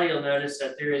Hotel, you'll notice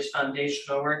that there is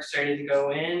foundational work starting to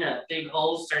go in, big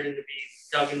holes starting to be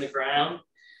dug in the ground.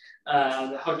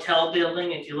 The hotel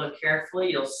building, if you look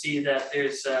carefully, you'll see that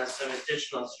there's some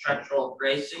additional structural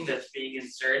bracing that's being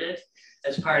inserted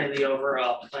as part of the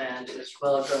overall plan as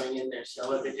well going in there. So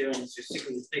what they're doing is they're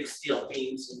sticking these big steel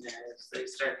beams in there as they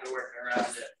start to work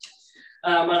around it.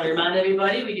 I want to remind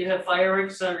everybody, we do have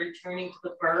fireworks returning to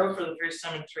the borough for the first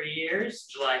time in 3 years,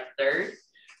 July 3rd.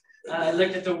 I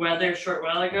looked at the weather a short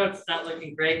while ago. It's not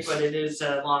looking great, but it is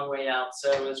a long way out.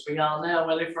 So as we all know,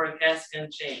 weather forecasts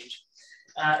can change.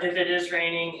 If it is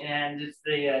raining and if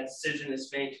the decision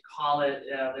is made to call it,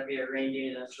 there'll be a rain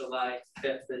date on July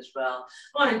 5th as well.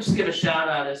 I want to just give a shout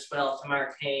out as well to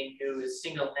Mark Hain, who is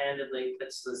single-handedly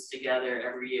puts this together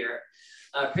every year.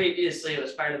 Previously, it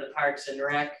was part of the Parks and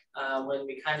Rec. When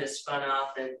we kind of spun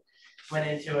off and went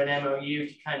into an MOU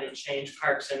to kind of change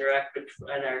Parks and Rec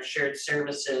and our shared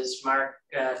services, Mark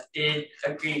did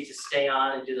agree to stay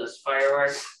on and do those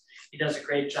fireworks. He does a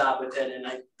great job with it, and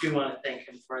I do want to thank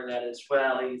him for that as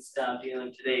well. He's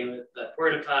dealing today with the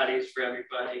porta potties for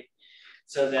everybody,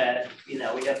 so that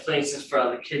we have places for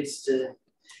all the kids to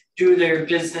do their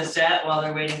business at while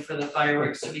they're waiting for the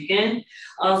fireworks to begin.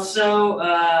 Also,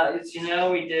 as you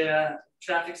know, we did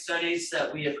traffic studies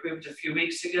that we approved a few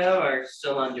weeks ago are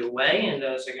still underway, and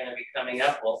those are going to be coming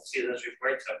up. We'll see those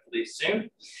reports hopefully soon.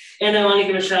 And I want to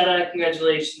give a shout out,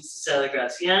 congratulations to Sally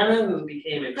Graziano, who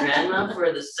became a grandma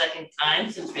for the 2nd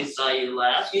time since we saw you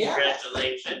last. Yeah.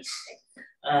 Congratulations.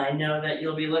 I know that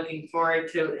you'll be looking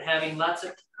forward to having lots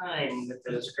of time with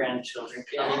those grandchildren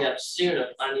coming up soon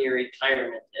upon your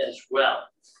retirement as well.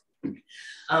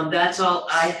 That's all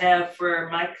I have for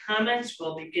my comments.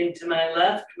 We'll begin to my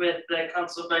left with the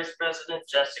Council Vice President,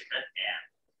 Jessica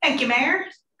Tan. Thank you, Mayor.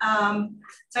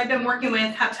 So I've been working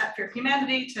with Habitat for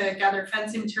Humanity to gather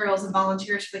fencing materials and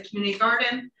volunteers for the community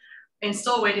garden, and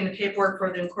still awaiting the paperwork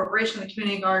for the incorporation of the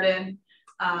community garden.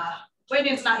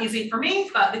 Waiting is not easy for me,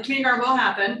 but the community garden will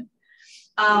happen.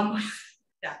 Yeah.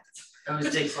 It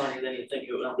always takes longer than you think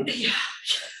it will. Yeah.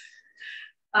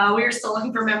 We are still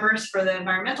looking for members for the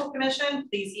Environmental Commission.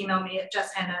 Please email me at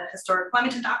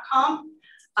jess@historicflemington.com.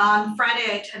 On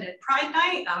Friday, I attended Pride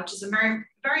Night, which is a very,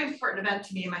 very important event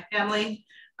to me and my family.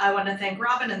 I want to thank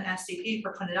Robin and the SCP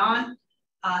for putting it on.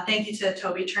 Thank you to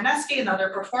Toby Chernesky and other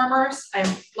performers.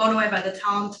 I'm blown away by the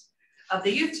talent of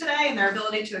the youth today and their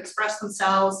ability to express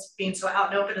themselves. Being so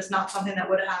out and open is not something that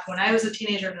would have happened when I was a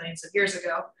teenager millions of years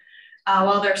ago.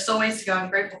 While there's still ways to go, I'm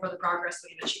grateful for the progress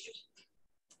we've achieved.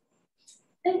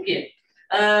 Thank you.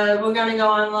 We're going to go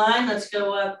online. Let's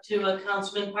go up to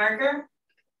Councilman Parker.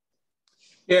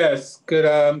 Yes,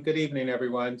 good evening,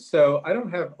 everyone. So I don't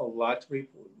have a lot to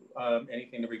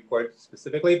anything to report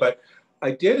specifically, but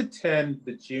I did attend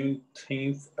the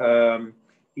Juneteenth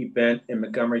event in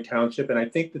Montgomery Township, and I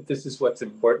think that this is what's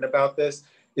important about this,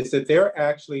 is that there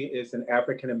actually is an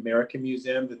African-American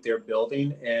museum that they're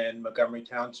building in Montgomery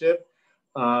Township.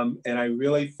 And I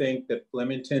really think that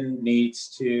Flemington needs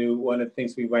to, one of the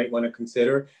things we might want to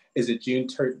consider is a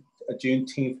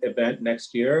Juneteenth event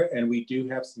next year. And we do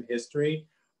have some history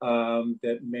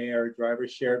that Mayor Driver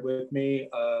shared with me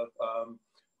of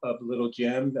Little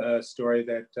Jim, a story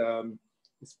that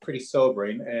is pretty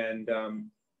sobering. And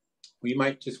we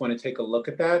might just want to take a look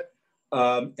at that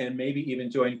and maybe even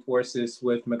join forces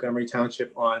with Montgomery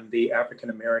Township on the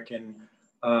African-American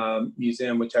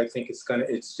museum, which I think is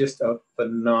it's just a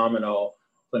phenomenal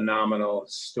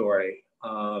story.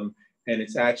 And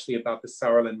it's actually about the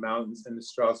Sauerland Mountains and the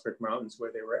Strasburg Mountains,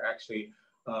 where they were actually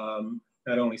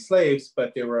not only slaves,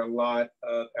 but there were a lot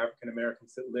of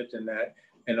African-Americans that lived in that,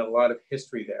 and a lot of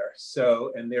history there.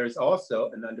 So, and there's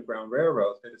also an underground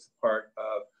railroad that is a part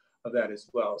of that as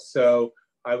well. So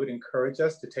I would encourage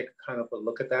us to take kind of a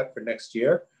look at that for next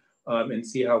year and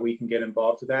see how we can get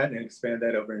involved with that and expand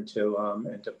that over into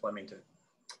Flemington.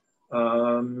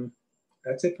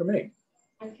 That's it for me.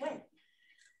 Okay.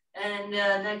 And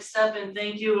next up, and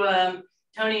thank you,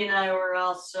 Tony and I were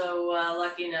also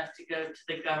lucky enough to go to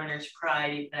the Governor's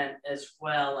Pride event as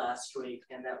well last week,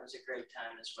 and that was a great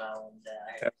time as well. And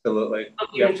absolutely, I hope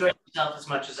you enjoyed yourself as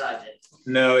much as I did.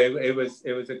 No, it was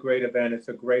a great event. It's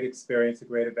a great experience, a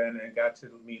great event, and I got to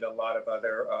meet a lot of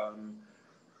other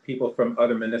people from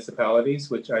other municipalities,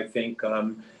 which I think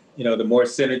you know, the more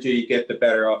synergy you get, the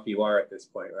better off you are at this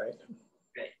point, right?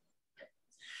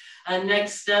 Great.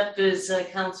 Next up is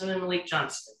Councilman Malik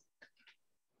Johnston.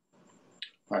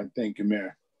 All right, thank you,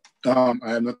 Mayor. I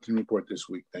have nothing to report this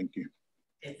week. Thank you.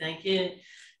 Okay, thank you.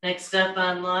 Next up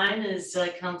online is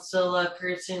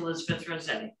Councilperson Elizabeth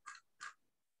Rossetti.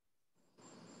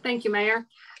 Thank you, Mayor.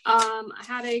 I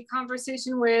had a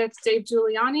conversation with Dave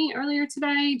Giuliani earlier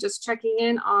today, just checking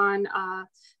in on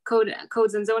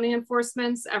codes and zoning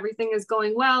enforcements. Everything is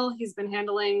going well. He's been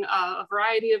handling a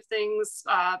variety of things,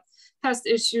 pest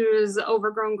issues,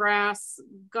 overgrown grass,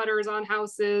 gutters on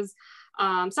houses,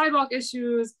 sidewalk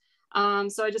issues.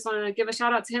 So I just wanted to give a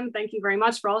shout out to him. Thank you very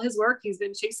much for all his work. He's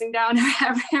been chasing down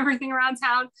everything around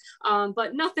town,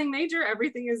 but nothing major.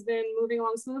 Everything has been moving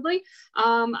along smoothly.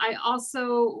 I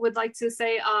also would like to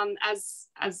say,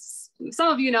 as some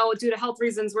of you know, due to health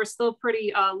reasons, we're still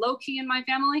pretty low key in my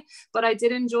family, but I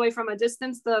did enjoy from a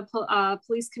distance the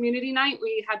police community night.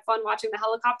 We had fun watching the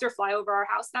helicopter fly over our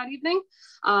house that evening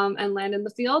and land in the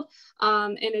field.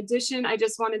 In addition, I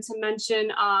just wanted to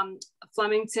mention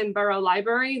Flemington Borough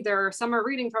Library, their summer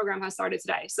reading program has started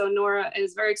today. So Nora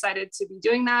is very excited to be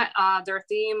doing that. Their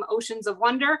theme, Oceans of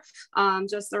Wonder.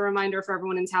 Just a reminder for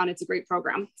everyone in town, it's a great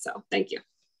program. So thank you.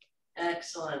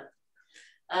 Excellent.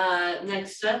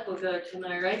 Next up, we'll go to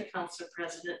my right, Council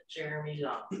President Jeremy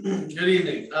Long. Good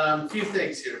evening. A few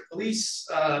things here. Police,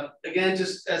 again,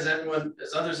 just as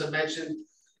others have mentioned,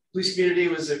 police community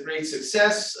was a great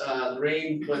success. The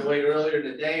rain went away earlier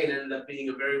in the day and ended up being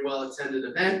a very well attended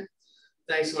event.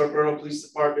 Thanks to our Borough Police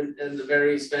Department and the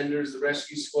various vendors, the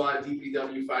Rescue Squad,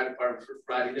 DPW, Fire Department for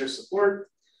providing their support.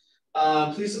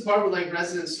 Police Department would like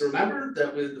residents to remember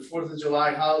that with the 4th of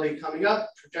July holiday coming up,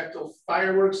 projectile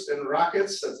fireworks and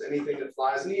rockets, that's anything that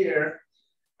flies in the air,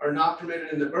 are not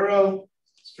permitted in the borough.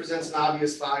 This presents an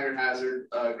obvious fire hazard.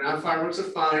 Ground fireworks are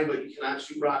fine, but you cannot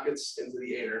shoot rockets into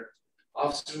the air.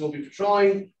 Officers will be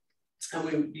patrolling, and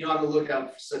we will be on the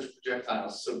lookout for such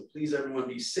projectiles. So please, everyone,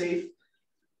 be safe.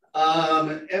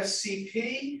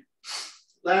 FCP,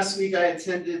 last week I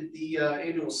attended the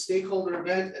annual stakeholder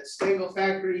event at Stengel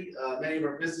Factory. Many of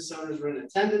our business owners were in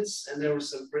attendance, and there were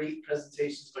some great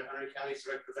presentations by Hunter County's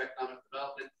Director of Economic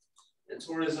Development and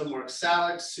Tourism, Mark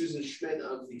Salek, Susan Schmidt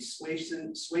of the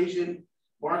Suasion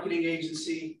Marketing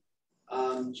Agency,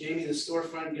 Jamie, the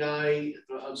storefront guy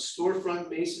of Storefront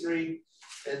Masonry,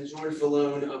 and George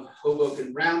Vallone of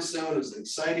Hoboken Brownstone. It was an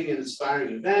exciting and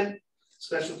inspiring event.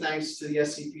 Special thanks to the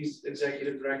SCP's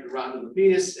Executive Director, Rhonda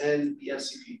Lapidus, and the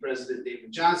FCP President,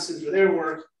 David Johnson, for their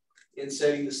work in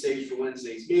setting the stage for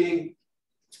Wednesday's meeting.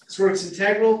 This work's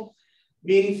integral,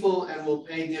 meaningful, and will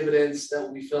pay dividends that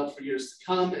will be felt for years to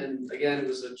come. And again, it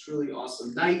was a truly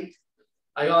awesome night.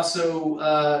 I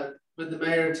also, with the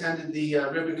mayor, attended the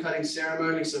ribbon cutting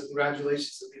ceremony. So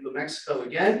congratulations to Viva Mexico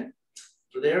again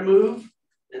for their move.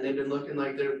 And they've been looking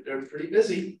like they're pretty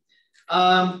busy.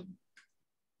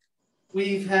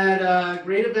 we've had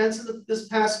great events this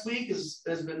past week, as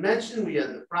has been mentioned. We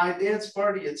had the Pride Dance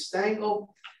Party at Stangel,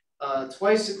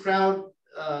 twice a crowd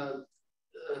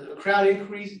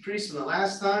increase from the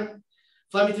last time.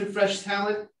 Flemington Fresh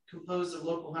Talent, composed of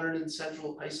local Hunterdon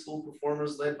Central High School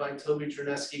performers led by Toby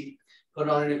Chernesky, put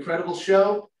on an incredible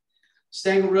show.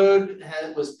 Stangel Road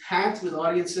was packed with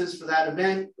audiences for that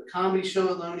event. The comedy show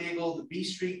at Lone Eagle, the B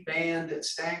Street Band at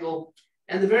Stangel,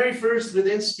 and the very first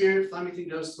Within Spirit Flemington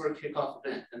Ghost Tour kickoff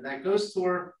event. And that Ghost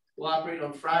Tour will operate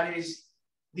on Fridays,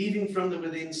 leaving from the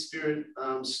Within Spirit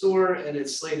store, and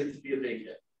it's slated to be a big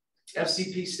hit.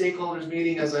 FCP stakeholders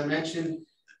meeting, as I mentioned,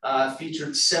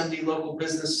 featured 70 local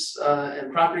business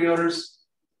and property owners.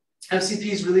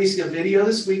 FCP is releasing a video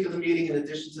this week of the meeting in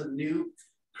addition to the new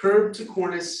Curb to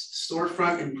Cornice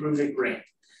Storefront Improvement Grant.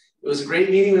 It was a great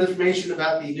meeting with information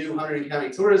about the new Hunterdon County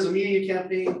Tourism Media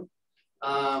Campaign,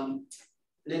 an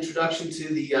introduction to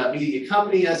the media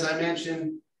company, as I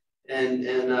mentioned, and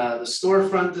the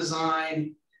storefront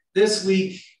design. This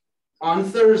week, on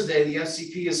Thursday, the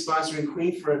FCP is sponsoring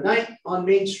Queen for a Night on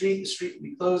Main Street. The street will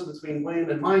be closed between William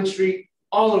and Mine Street.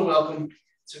 All are welcome.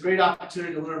 It's a great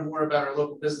opportunity to learn more about our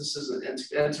local businesses and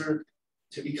to enter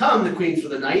to become the Queen for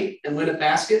the Night and win a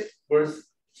basket worth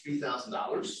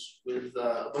 $3,000 with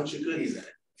a bunch of goodies in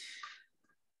it.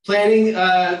 Planning,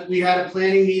 we had a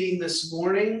planning meeting this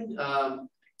morning.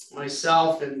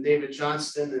 Myself and David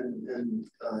Johnston and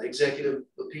Executive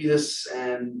Lapidus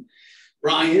and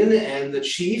Ryan and the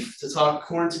Chief to talk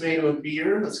corn, tomato, and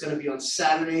beer. That's going to be on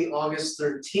Saturday, August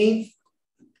 13th.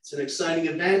 It's an exciting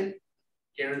event.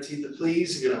 Guaranteed to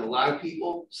please. You're going to have a lot of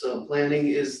people. So planning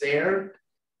is there.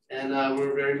 And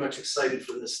we're very much excited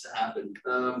for this to happen.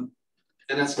 And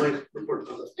that's my report.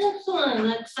 Excellent.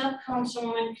 Next up,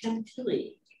 Councilwoman Kim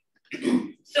Tilley.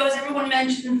 So as everyone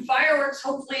mentioned, fireworks,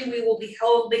 hopefully we will be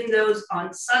holding those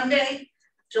on Sunday,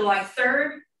 July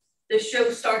 3rd. The show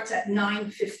starts at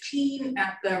 9:15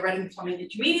 at the Reading Flemington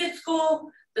Intermediate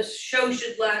School. The show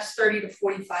should last 30 to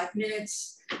 45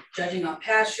 minutes, judging on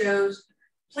past shows.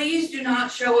 Please do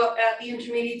not show up at the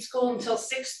intermediate school until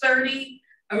 6:30.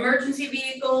 Emergency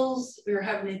vehicles, we're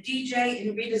having a DJ,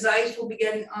 and Rita Zeiss will be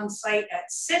getting on site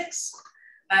at 6.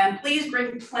 Please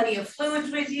bring plenty of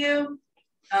fluids with you.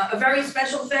 A very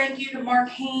special thank you to Mark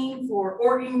Hain for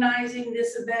organizing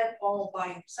this event all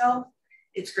by himself.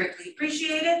 It's greatly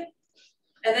appreciated.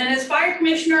 And then as fire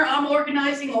commissioner, I'm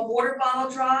organizing a water bottle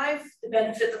drive to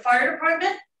benefit the fire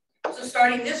department. So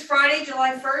starting this Friday,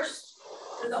 July 1st,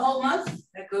 for the whole month,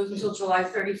 that goes until July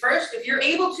 31st. If you're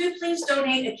able to, please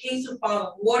donate a case of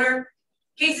bottled water.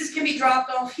 Cases can be dropped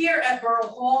off here at Borough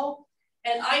Hall,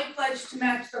 and I pledge to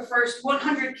match the first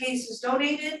 100 cases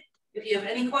donated. If you have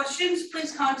any questions,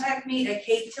 please contact me at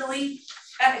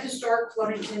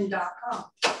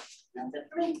katetilley@historicflemington.com. That's it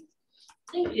for me.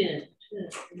 Thank you.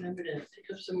 Remember to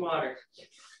pick up some water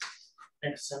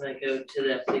next time I go to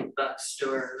that big box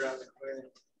store around the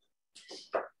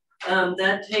corner.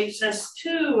 That takes us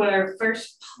to our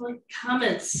first public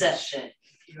comment session.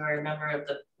 If you are a member of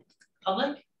the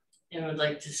public and would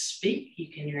like to speak, you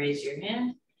can raise your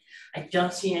hand. I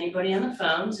don't see anybody on the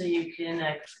phone, so you can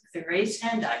click the raise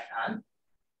hand icon.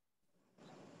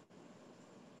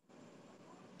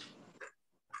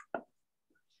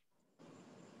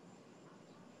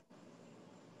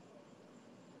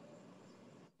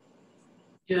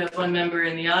 You have one member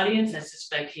in the audience. I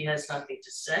suspect he has nothing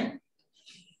to say.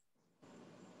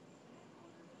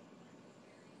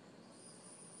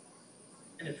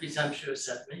 And a presumptuous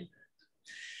of me.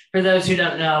 For those who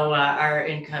don't know, our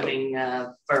incoming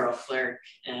borough clerk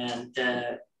and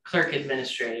clerk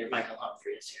administrator, Michael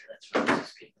Humphrey, is here. That's what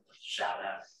those people shout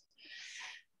out.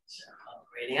 So,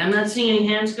 alrighty. I'm not seeing any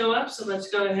hands go up, so let's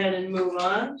go ahead and move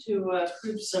on to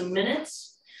approve some minutes.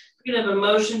 We're gonna have a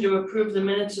motion to approve the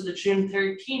minutes of the June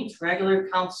 13th regular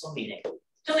council meeting.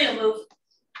 Tilly will move.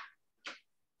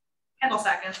 Kendall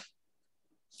second.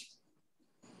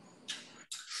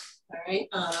 All right,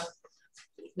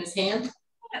 Ms. Hand?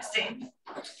 Abstain.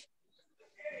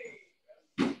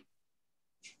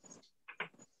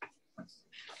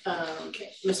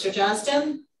 Okay, Mr.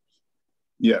 Johnston?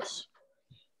 Yes.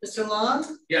 Mr.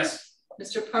 Long? Yes.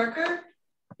 Mr. Parker?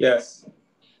 Yes.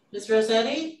 Ms.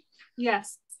 Rossetti?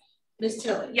 Yes. Ms.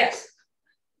 Tilley? Yes.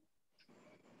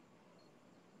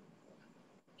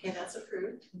 Okay, that's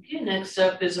approved. Okay, next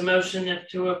up is a motion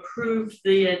to approve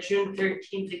the June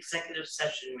 13th executive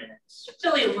session minutes.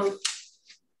 Tilly will move.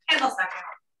 Kendall second.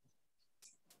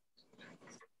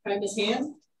 All right, Ms.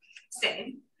 Hand?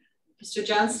 Abstain. Mr.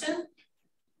 Johnston?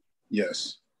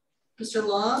 Yes. Mr.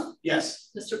 Long?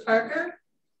 Yes. Mr. Parker?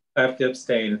 I have to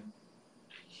abstain.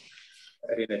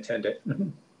 I didn't attend it.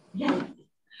 Yeah.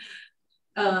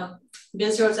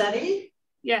 Ms. Rossetti,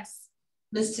 Yes.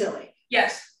 Ms. Tilly.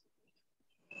 Yes.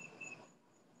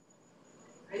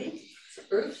 Ready? It's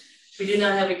approved. We do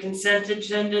not have a consent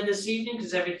agenda this evening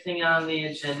because everything on the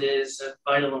agenda is of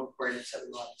vital importance that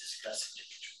we want to discuss.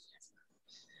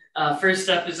 First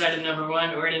up is item number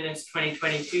 1, ordinance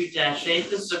 2022-8.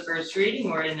 This is the first reading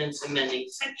ordinance amending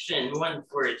section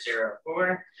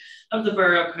 1404 of the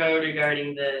Borough Code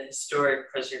regarding the Historic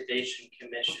Preservation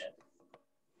Commission.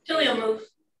 Tilly will move.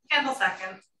 Campbell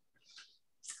second.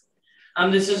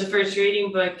 This is a first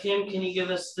reading, but Kim, can you give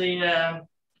us the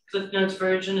Cliff Notes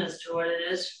version as to what it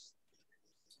is?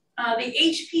 The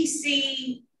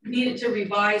HPC needed to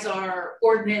revise our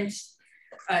ordinance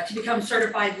to become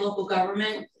certified local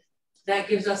government. That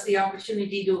gives us the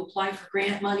opportunity to apply for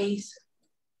grant monies,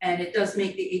 and it does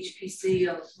make the HPC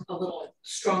a little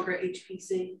stronger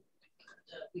HPC.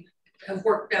 We have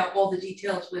worked out all the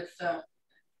details with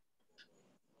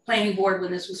planning board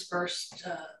when this was first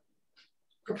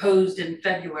proposed in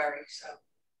February, so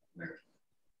we're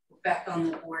back on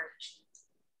the board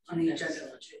on the agenda.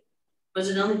 Was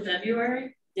it only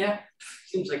February? Yeah.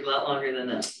 Seems like a lot longer than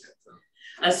that.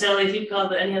 Sally, if you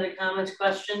called any other comments,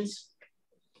 questions?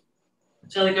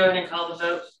 Sally, go ahead and call the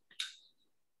vote.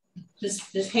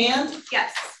 Ms. Hand?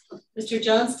 Yes. Mr.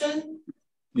 Johnston?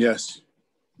 Yes.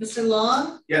 Mr.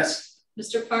 Long? Yes.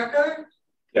 Mr. Parker?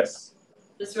 Yes.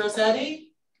 Ms.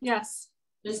 Rossetti? Yes.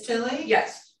 Ms. Tilly?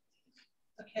 Yes.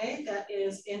 Okay, that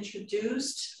is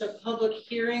introduced. The public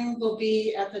hearing will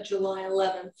be at the July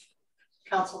 11th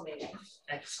council meeting.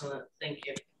 Excellent, thank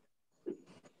you.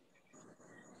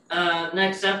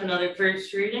 Next up, another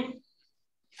first reading.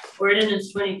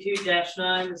 Ordinance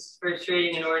 22-9, this is first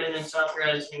reading an ordinance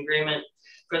authorizing agreement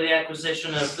for the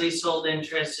acquisition of leasehold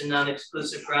interest and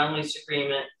non-exclusive ground lease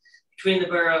agreement between the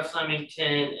Borough of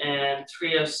Flemington and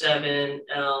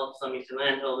 307L Flemington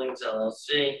Land Holdings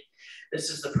LLC. This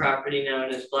is the property known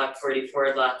as Block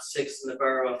 44, Lot 6 in the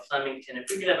Borough of Flemington. If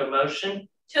we could have a motion.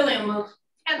 Tilly will move.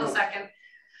 Campbell second.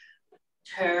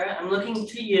 Tara, I'm looking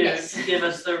to you Yes. to give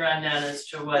us the rundown as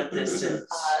to what this is.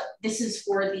 This is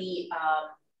for the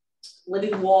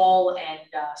living wall and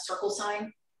circle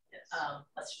sign.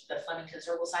 That's the Flemington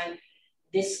circle sign.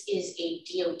 This is a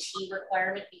DOT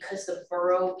requirement because the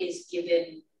borough is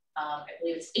given, I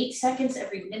believe it's 8 seconds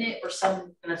every minute or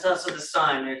some. And it's also the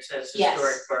sign there. It says Yes.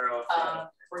 Historic Borough.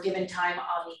 We're given time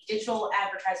on the digital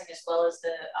advertising as well as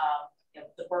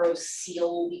the borough's seal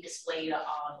will be displayed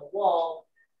on the wall.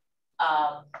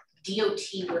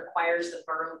 DOT requires the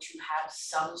borough to have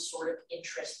some sort of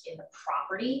interest in the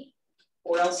property,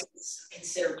 or else it's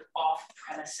considered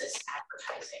off-premises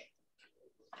advertising.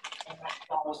 And that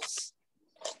involves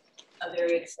a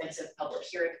very extensive public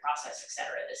hearing process, et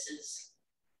cetera. This is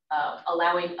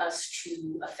allowing us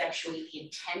to effectuate the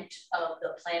intent of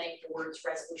the planning board's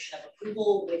resolution of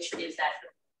approval, which is that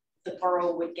the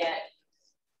borough would get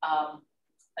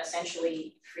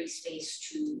essentially free space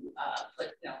to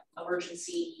put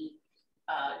emergency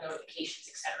notifications,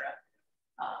 et cetera,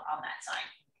 on that sign.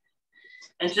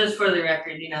 And just for the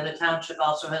record, the township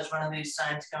also has one of these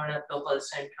signs going up built by the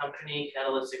same company,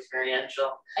 Catalyst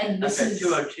Experiential. And this is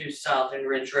 202 South in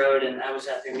Ridge Road, and I was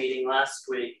at their meeting last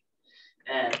week,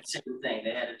 and same thing,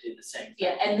 they had to do the same thing.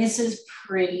 Yeah, and this is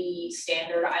pretty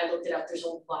standard. I looked it up. There's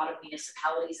a lot of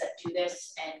municipalities that do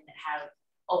this and have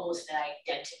almost an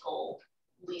identical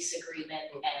lease agreement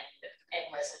and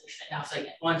resolution It's adopting like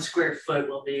it. 1 square foot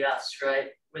will be us, right?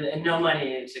 And no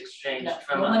money is exchanged No,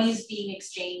 from no us. money is being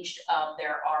exchanged.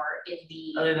 There are in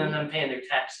the Other than them paying their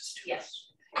taxes to yes.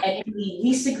 us. And in the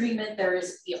lease agreement, there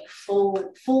is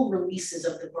full releases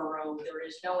of the borough. There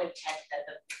is no intent that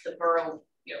the borough,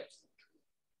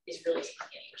 is really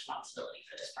taking any responsibility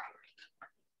for this property.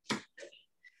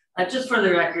 Just for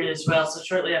the record as well, so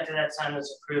shortly after that sign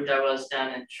was approved, I was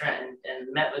down in Trenton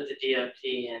and met with the DOT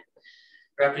and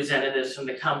representatives from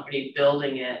the company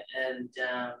building it, and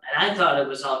I thought it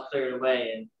was all cleared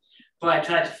away, and boy, I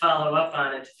tried to follow up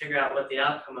on it to figure out what the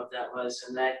outcome of that was,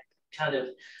 and that kind of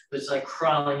was like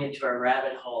crawling into a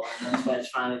rabbit hole, and that's why it's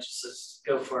finally just let's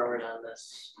go forward on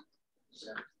this.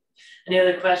 So, any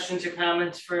other questions or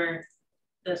comments for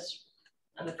this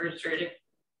on the first reading?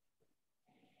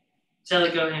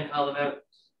 Sally, go ahead and call the vote.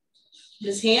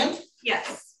 Ms. Hand?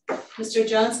 Yes. Mr.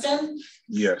 Johnston?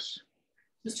 Yes.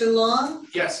 Mr. Long?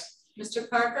 Yes. Mr.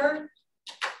 Parker?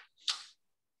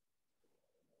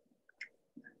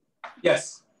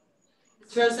 Yes.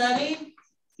 Ms. Rossetti?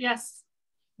 Yes.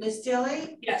 Ms.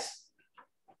 Tilly? Yes.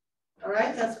 All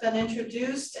right, that's been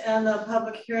introduced, and the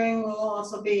public hearing will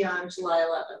also be on July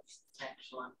 11th.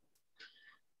 Excellent.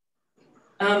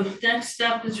 Next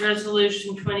up is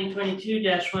resolution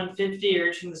 2022-150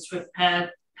 urging the swift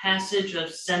passage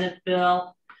of Senate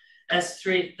Bill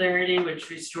S330, which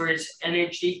restores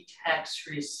energy tax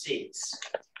receipts.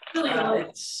 Sorry.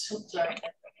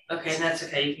 Okay, that's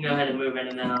okay. You can go ahead and move in,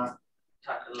 and then I'll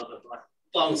talk a little bit more.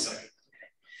 Long second.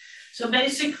 So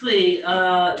basically,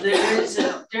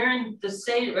 during the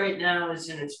state right now is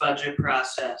in its budget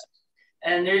process.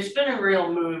 And there's been a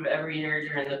real move every year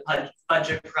during the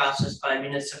budget process by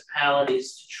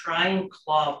municipalities to try and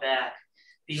claw back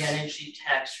the energy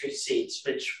tax receipts,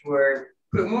 which were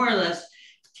more or less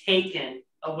taken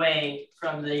away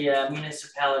from the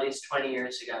municipalities 20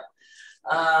 years ago.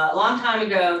 A long time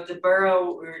ago, the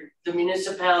borough or the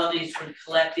municipalities would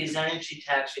collect these energy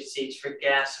tax receipts for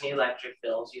gas and electric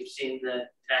bills. You've seen the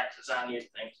taxes on your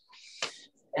things.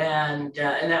 And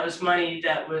that was money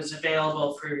that was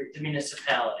available for the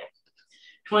municipality.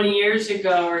 20 years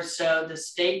ago or so, the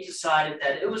state decided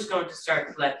that it was going to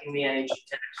start collecting the energy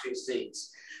tax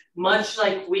receipts, much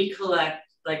like we collect,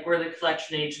 like we're the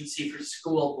collection agency for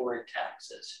school board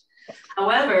taxes.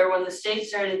 However, when the state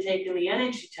started taking the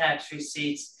energy tax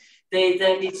receipts, they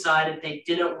then decided they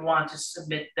didn't want to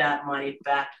submit that money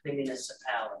back to the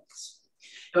municipalities.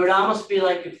 It would almost be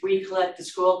like if we collect the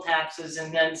school taxes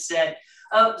and then said,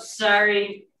 oh,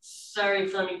 sorry,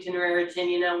 Flemington Raritan,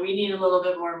 you know, we need a little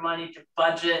bit more money to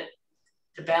budget,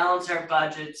 to balance our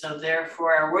budget. So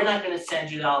therefore, we're not going to send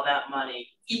you all that money.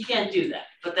 You can't do that.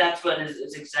 But that's what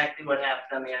is exactly what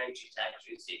happened on the energy tax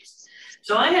receipts.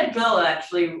 So I had Bill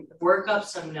actually work up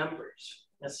some numbers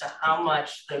as to how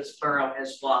much this borough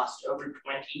has lost over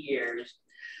 20 years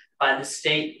by the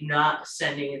state not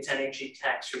sending its energy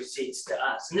tax receipts to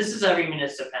us. And this is every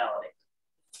municipality,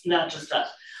 not just us.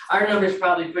 Our number is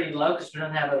probably pretty low because we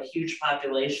don't have a huge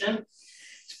population.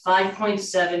 It's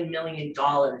 $5.7 million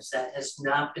that has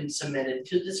not been submitted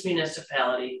to this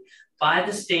municipality by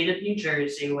the state of New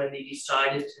Jersey when they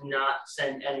decided to not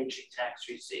send energy tax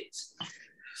receipts.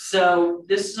 So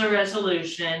this is a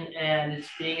resolution and it's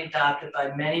being adopted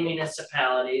by many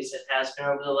municipalities. It has been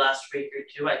over the last week or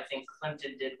two. I think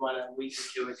Clinton did one a week or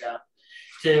two ago,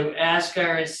 to ask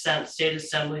our state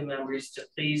assembly members to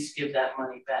please give that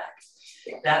money back.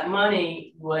 That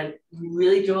money would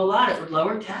really do a lot. It would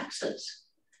lower taxes.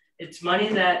 It's money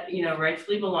that, you know,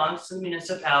 rightfully belongs to the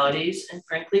municipalities, and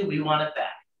frankly, we want it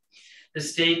back. The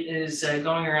state is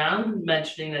going around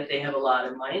mentioning that they have a lot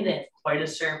of money. They have quite a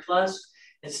surplus.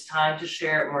 It's time to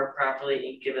share it more properly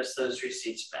and give us those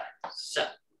receipts back. So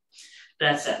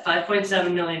that's it.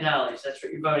 $5.7 million. That's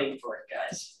what you're voting for,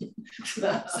 guys. So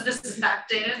this is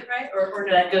backdated, right? Or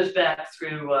no? That goes back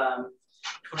through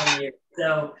 20 years.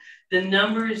 So the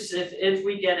numbers, if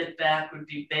we get it back, would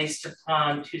be based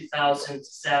upon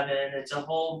 2007. It's a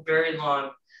whole very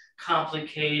long,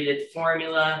 complicated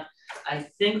formula. I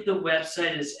think the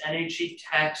website is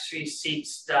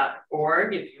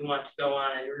energytaxreceipts.org if you want to go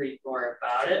on and read more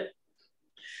about it.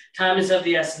 Time is of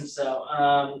the essence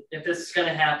though. If this is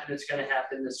gonna happen, it's gonna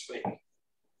happen this week.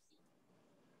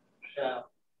 So,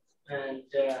 and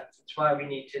that's why we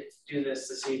need to do this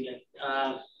evening.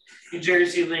 New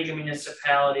Jersey League of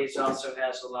Municipalities also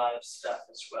has a lot of stuff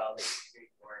as well that you can read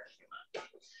more if you want.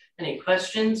 Any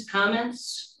questions,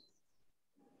 comments?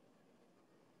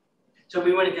 So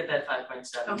we want to get that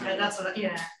 5.7. Okay, that's what,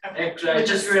 yeah. Okay. I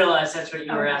just realized that's what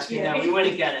you were asking. Yeah. No, we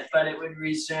wouldn't get it, but it would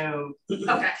resume.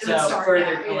 Okay. So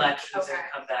further collections and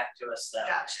come back to us though.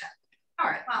 Gotcha. All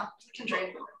right, well, we can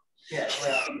trade. Yeah,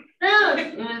 well, no,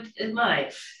 it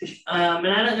might. And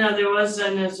I don't know, there was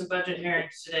some budget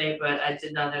hearings today, but I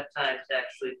did not have time to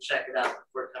actually check it out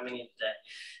before coming in today.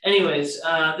 Anyways,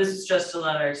 this is just to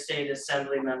let our state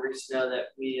assembly members know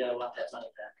that we want that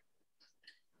money back.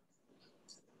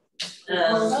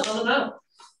 Call the vote.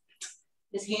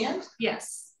 Ms. Hand?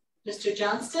 Yes. Mr.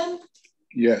 Johnston?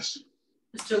 Yes.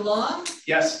 Mr. Long?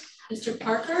 Yes. Mr.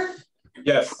 Parker?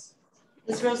 Yes.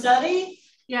 Ms. Rossetti?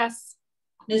 Yes.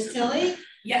 Ms. Tilly?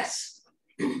 Yes.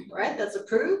 All right, that's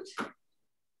approved.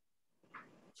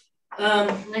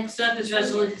 Next up is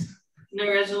resolution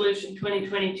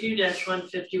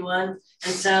 2022-151.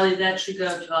 And Sally, that should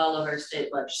go to all of our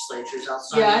state legislatures. I'll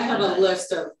sign. Yeah, I have a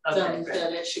list of them great.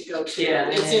 that it should go to. Yeah,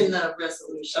 it's in the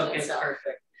resolution itself.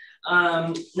 Perfect.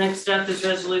 Next up is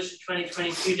resolution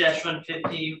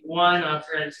 2022-151,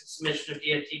 authorizing submission of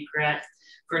DOT grant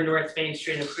for North Main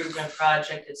Street Improvement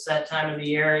Project. It's that time of the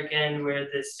year again where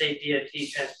the State DOT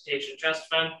Transportation Trust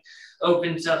Fund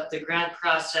opens up the grant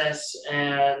process,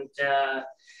 and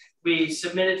we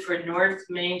submitted for North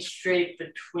Main Street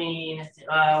between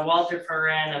Walter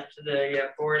Ferran up to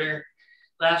the border,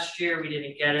 Last year we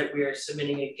didn't get it. We are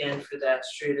submitting again for that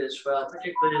street as well,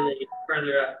 particularly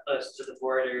further up close to the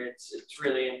border. It's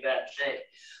really in bad shape.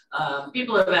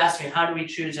 People have asked me, how do we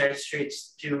choose our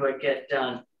streets to get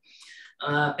done?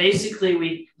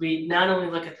 Basically, we not only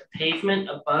look at the pavement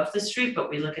above the street, but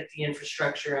we look at the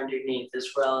infrastructure underneath as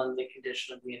well and the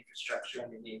condition of the infrastructure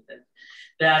underneath. And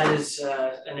that is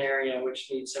an area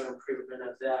which needs some improvement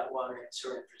of that water and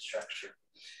sewer infrastructure.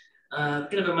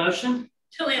 Could I have a motion?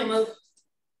 Tilly will move.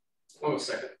 Oh,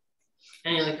 second.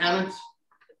 Any other comments?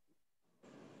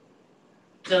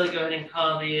 Tilly, go ahead and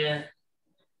call the.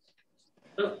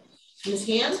 Ms.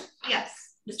 Hand?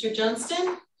 Yes. Mr.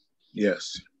 Johnston?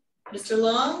 Yes. Mr.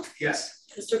 Long? Yes.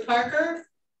 Mr. Parker?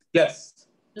 Yes.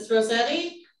 Ms.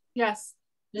 Rossetti? Yes.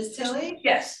 Ms. Tilly?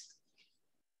 Yes.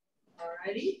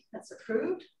 Alrighty, that's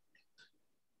approved.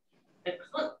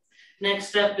 Excellent.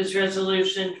 Next up is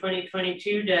resolution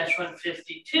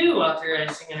 2022-152,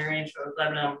 authorizing an arrangement with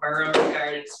Lebanon Borough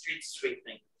regarding street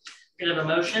sweeping. Could I have a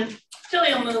motion?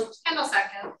 Tilly will move. And I'll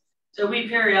second. So we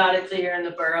periodically here in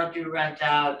the borough do rent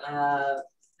out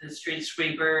the street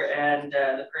sweeper and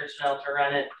the personnel to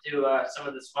run it to some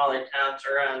of the smaller towns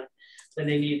around when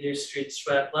they need their streets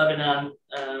swept. Lebanon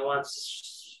wants to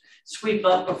sweep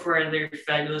up before their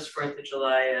fabulous 4th of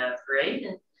July parade.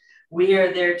 And we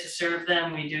are there to serve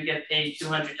them. We do get paid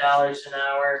 $200 an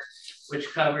hour,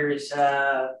 which covers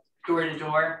door to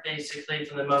door, basically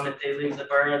from the moment they leave the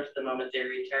borough to the moment they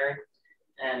return,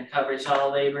 and covers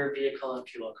all labor, vehicle, and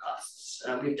fuel costs.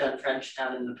 We've done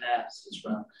Frenchtown in the past as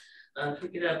well. If we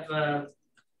could have a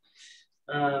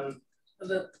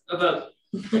vote.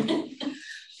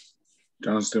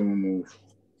 Johnston will move.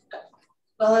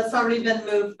 Well, it's already been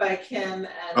moved by Kim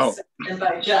and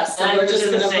by Jess, so we're just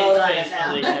going to vote on it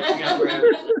now.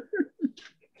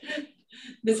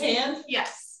 Ms. Hand?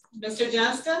 Yes. Mr.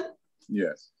 Johnston?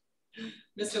 Yes.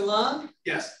 Mr. Long?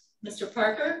 Yes. Mr.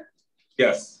 Parker?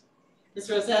 Yes.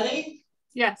 Ms. Rossetti?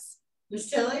 Yes.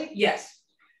 Ms. Tilly? Yes.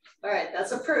 All right,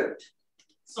 that's approved.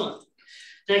 Excellent.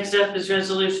 Next up is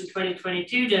resolution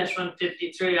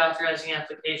 2022-153, authorizing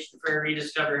application for a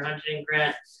Rediscover Hunting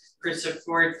Grant for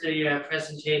support the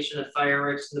presentation of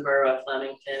fireworks in the borough of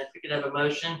Flemington. If we could have a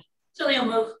motion. Tilly will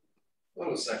move.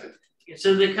 Oh, second.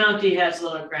 So the county has a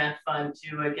little grant fund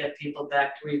to get people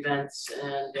back to events,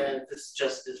 and this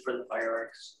just is for the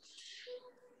fireworks.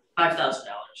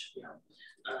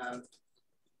 $5,000.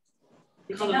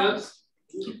 You call the votes?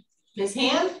 Ms.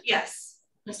 Hand? Yes.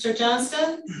 Mr.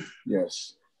 Johnston?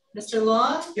 Yes. Mr.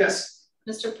 Long? Yes.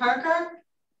 Mr. Parker?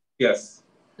 Yes.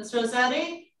 Ms.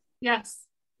 Rossetti? Yes.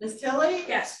 Ms. Tilly?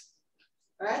 Yes.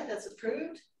 All right, that's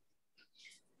approved.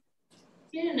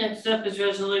 Yeah, next up is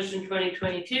resolution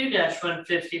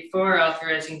 2022-154,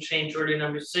 authorizing change order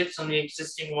number 6 on the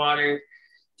existing water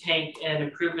tank and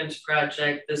improvements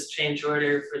project. This change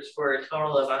order is for a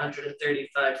total of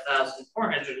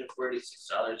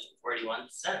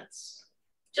 $135,446.41.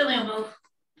 Tilly will move.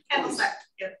 And I'll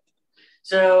second.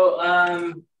 So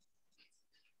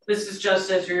this is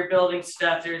just as you're building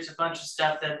stuff, there's a bunch of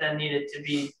stuff that then needed to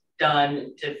be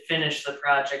done to finish the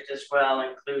project as well,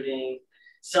 including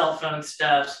cell phone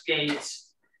stuff,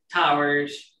 gates,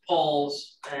 towers,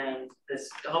 poles, and this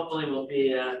hopefully will be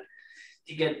to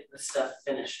get the stuff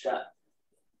finished up.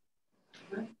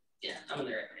 Yeah, I'm on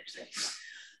the right page, thanks.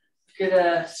 Could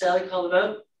Sally call the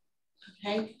vote?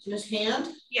 Okay, Ms. Hand?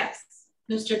 Yes.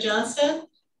 Mr. Johnston?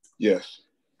 Yes.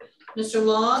 Mr.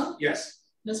 Long? Yes.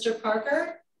 Mr.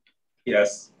 Parker?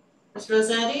 Yes. Ms.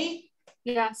 Rossetti?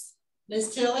 Yes.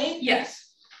 Ms. Tilly?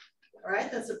 Yes. All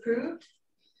right, that's approved.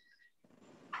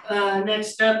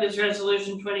 Next up is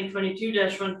resolution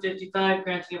 2022-155,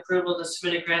 granting approval to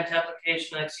submit a grant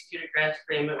application and execute a grant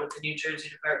agreement with the New Jersey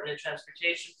Department of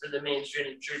Transportation for the Main Street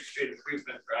and Church Street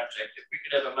Improvement Project. If we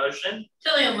could have a motion.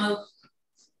 Tilly will move.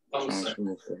 Johnston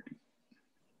will second.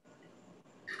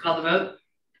 Call the vote.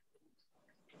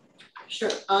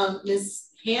 Sure. Ms.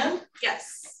 Hand?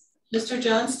 Yes. Mr.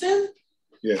 Johnston?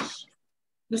 Yes.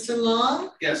 Mr.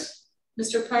 Long? Yes.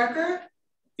 Mr. Parker?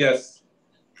 Yes.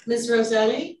 Ms.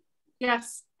 Rossetti?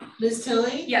 Yes. Ms.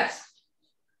 Tilly? Yes.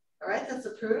 All right, that's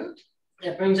approved.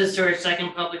 That brings us to our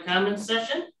second public comment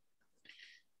session.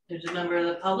 There's a member of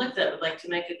the public that would like to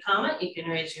make a comment. You can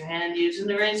raise your hand using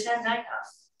the raise hand icon.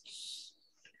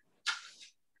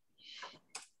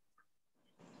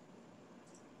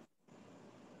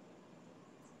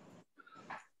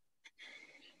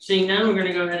 Seeing none, we're going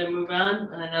to go ahead and move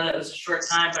on. And I know that was a short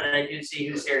time, but I do see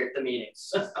who's here at the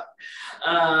meetings. Do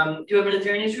you have an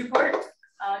attorney's report?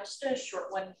 Just a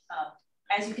short one.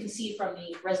 As you can see from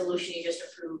the resolution you just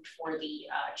approved for the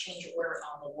change order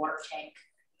on the water tank,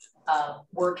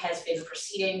 work has been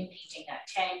proceeding, painting that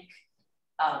tank.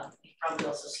 You've probably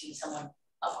also seen someone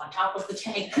up on top of the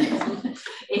tank.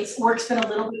 Work's been a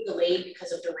little bit delayed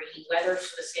because of the rainy weather, so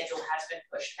the schedule has been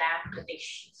pushed back, but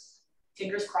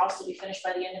fingers crossed that we finish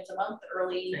by the end of the month,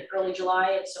 early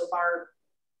July, and so far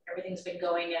everything's been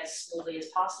going as smoothly as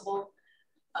possible.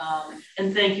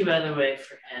 And thank you, by the way,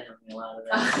 for handling a lot of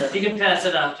that stuff. You can pass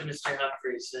it off to Mr.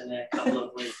 Humphreys in a couple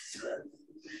of weeks.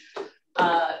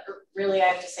 Really, I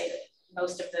have to say that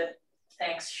most of the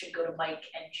thanks should go to Mike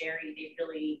and Jerry.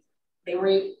 They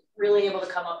were really able to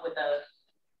come up with a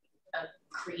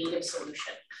creative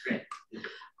solution. Great.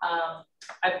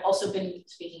 I've also been,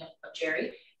 speaking of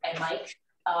Jerry and Mike,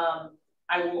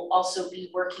 I will also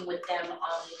be working with them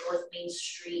on the North Main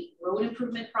Street road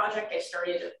improvement project. I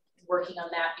started working on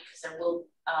that because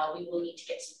we will need to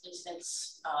get some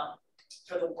easements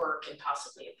for the work, and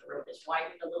possibly if the road is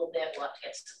widened a little bit, we'll have to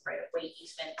get some right-of-way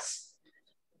easements.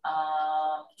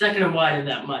 It's not going to widen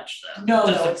that much, though. No,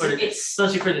 it's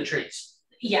mostly for the trees.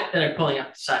 Yeah. That are pulling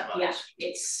up the sidewalks. Yeah,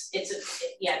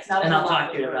 it's not. And I'll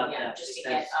talk to you about that. Just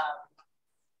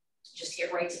to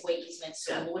get rights of way easements,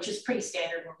 which is pretty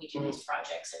standard when we do these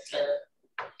projects.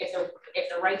 If the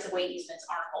rights of way easements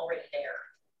aren't already there,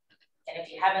 and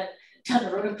if you haven't done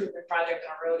a road improvement project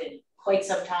on a road in quite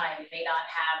some time, you may not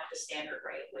have the standard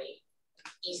right of way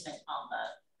easement on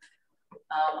the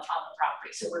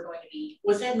property. So we're going to be.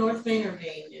 Was that North Main or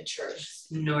Main in Church?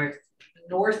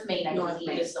 North Main, I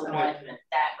believe, is the one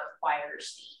that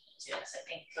requires the easements. I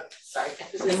think. Sorry.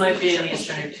 There might be an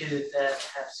eastern or two that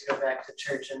has to go back to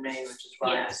Church and Main, which is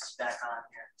why this is back on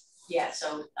here. Yeah.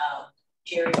 So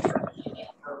Jerry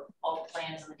for all the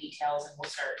plans and the details, and we'll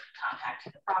start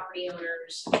contacting the property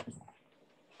owners.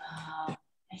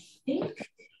 I think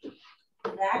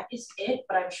that is it,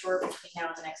 but I'm sure between now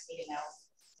and the next meeting, I'll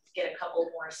get a couple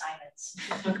more assignments.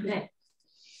 Okay.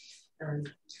 Do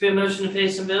we have a motion to pay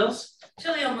some bills?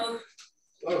 Tilly will move.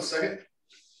 Oh, second.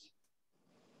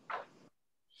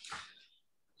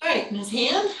 All right, Ms.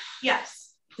 Hand?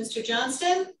 Yes. Mr.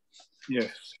 Johnston?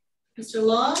 Yes. Mr.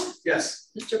 Long? Yes.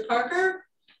 Mr. Parker?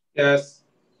 Yes.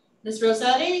 Ms.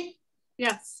 Rossetti?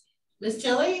 Yes. Ms.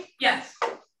 Tilly? Yes.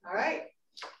 All right.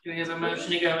 Do we have a motion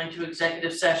to go into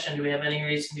executive session? Do we have any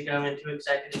reason to go into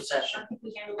executive session? I think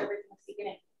we handled everything at the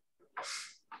beginning.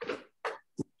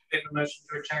 We have a motion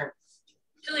to adjourn.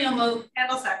 Tilly will move.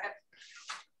 Handle second.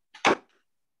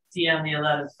 See you on the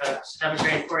 11th, folks. Have a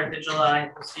great 4th of July.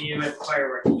 We'll see you at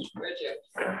fireworks.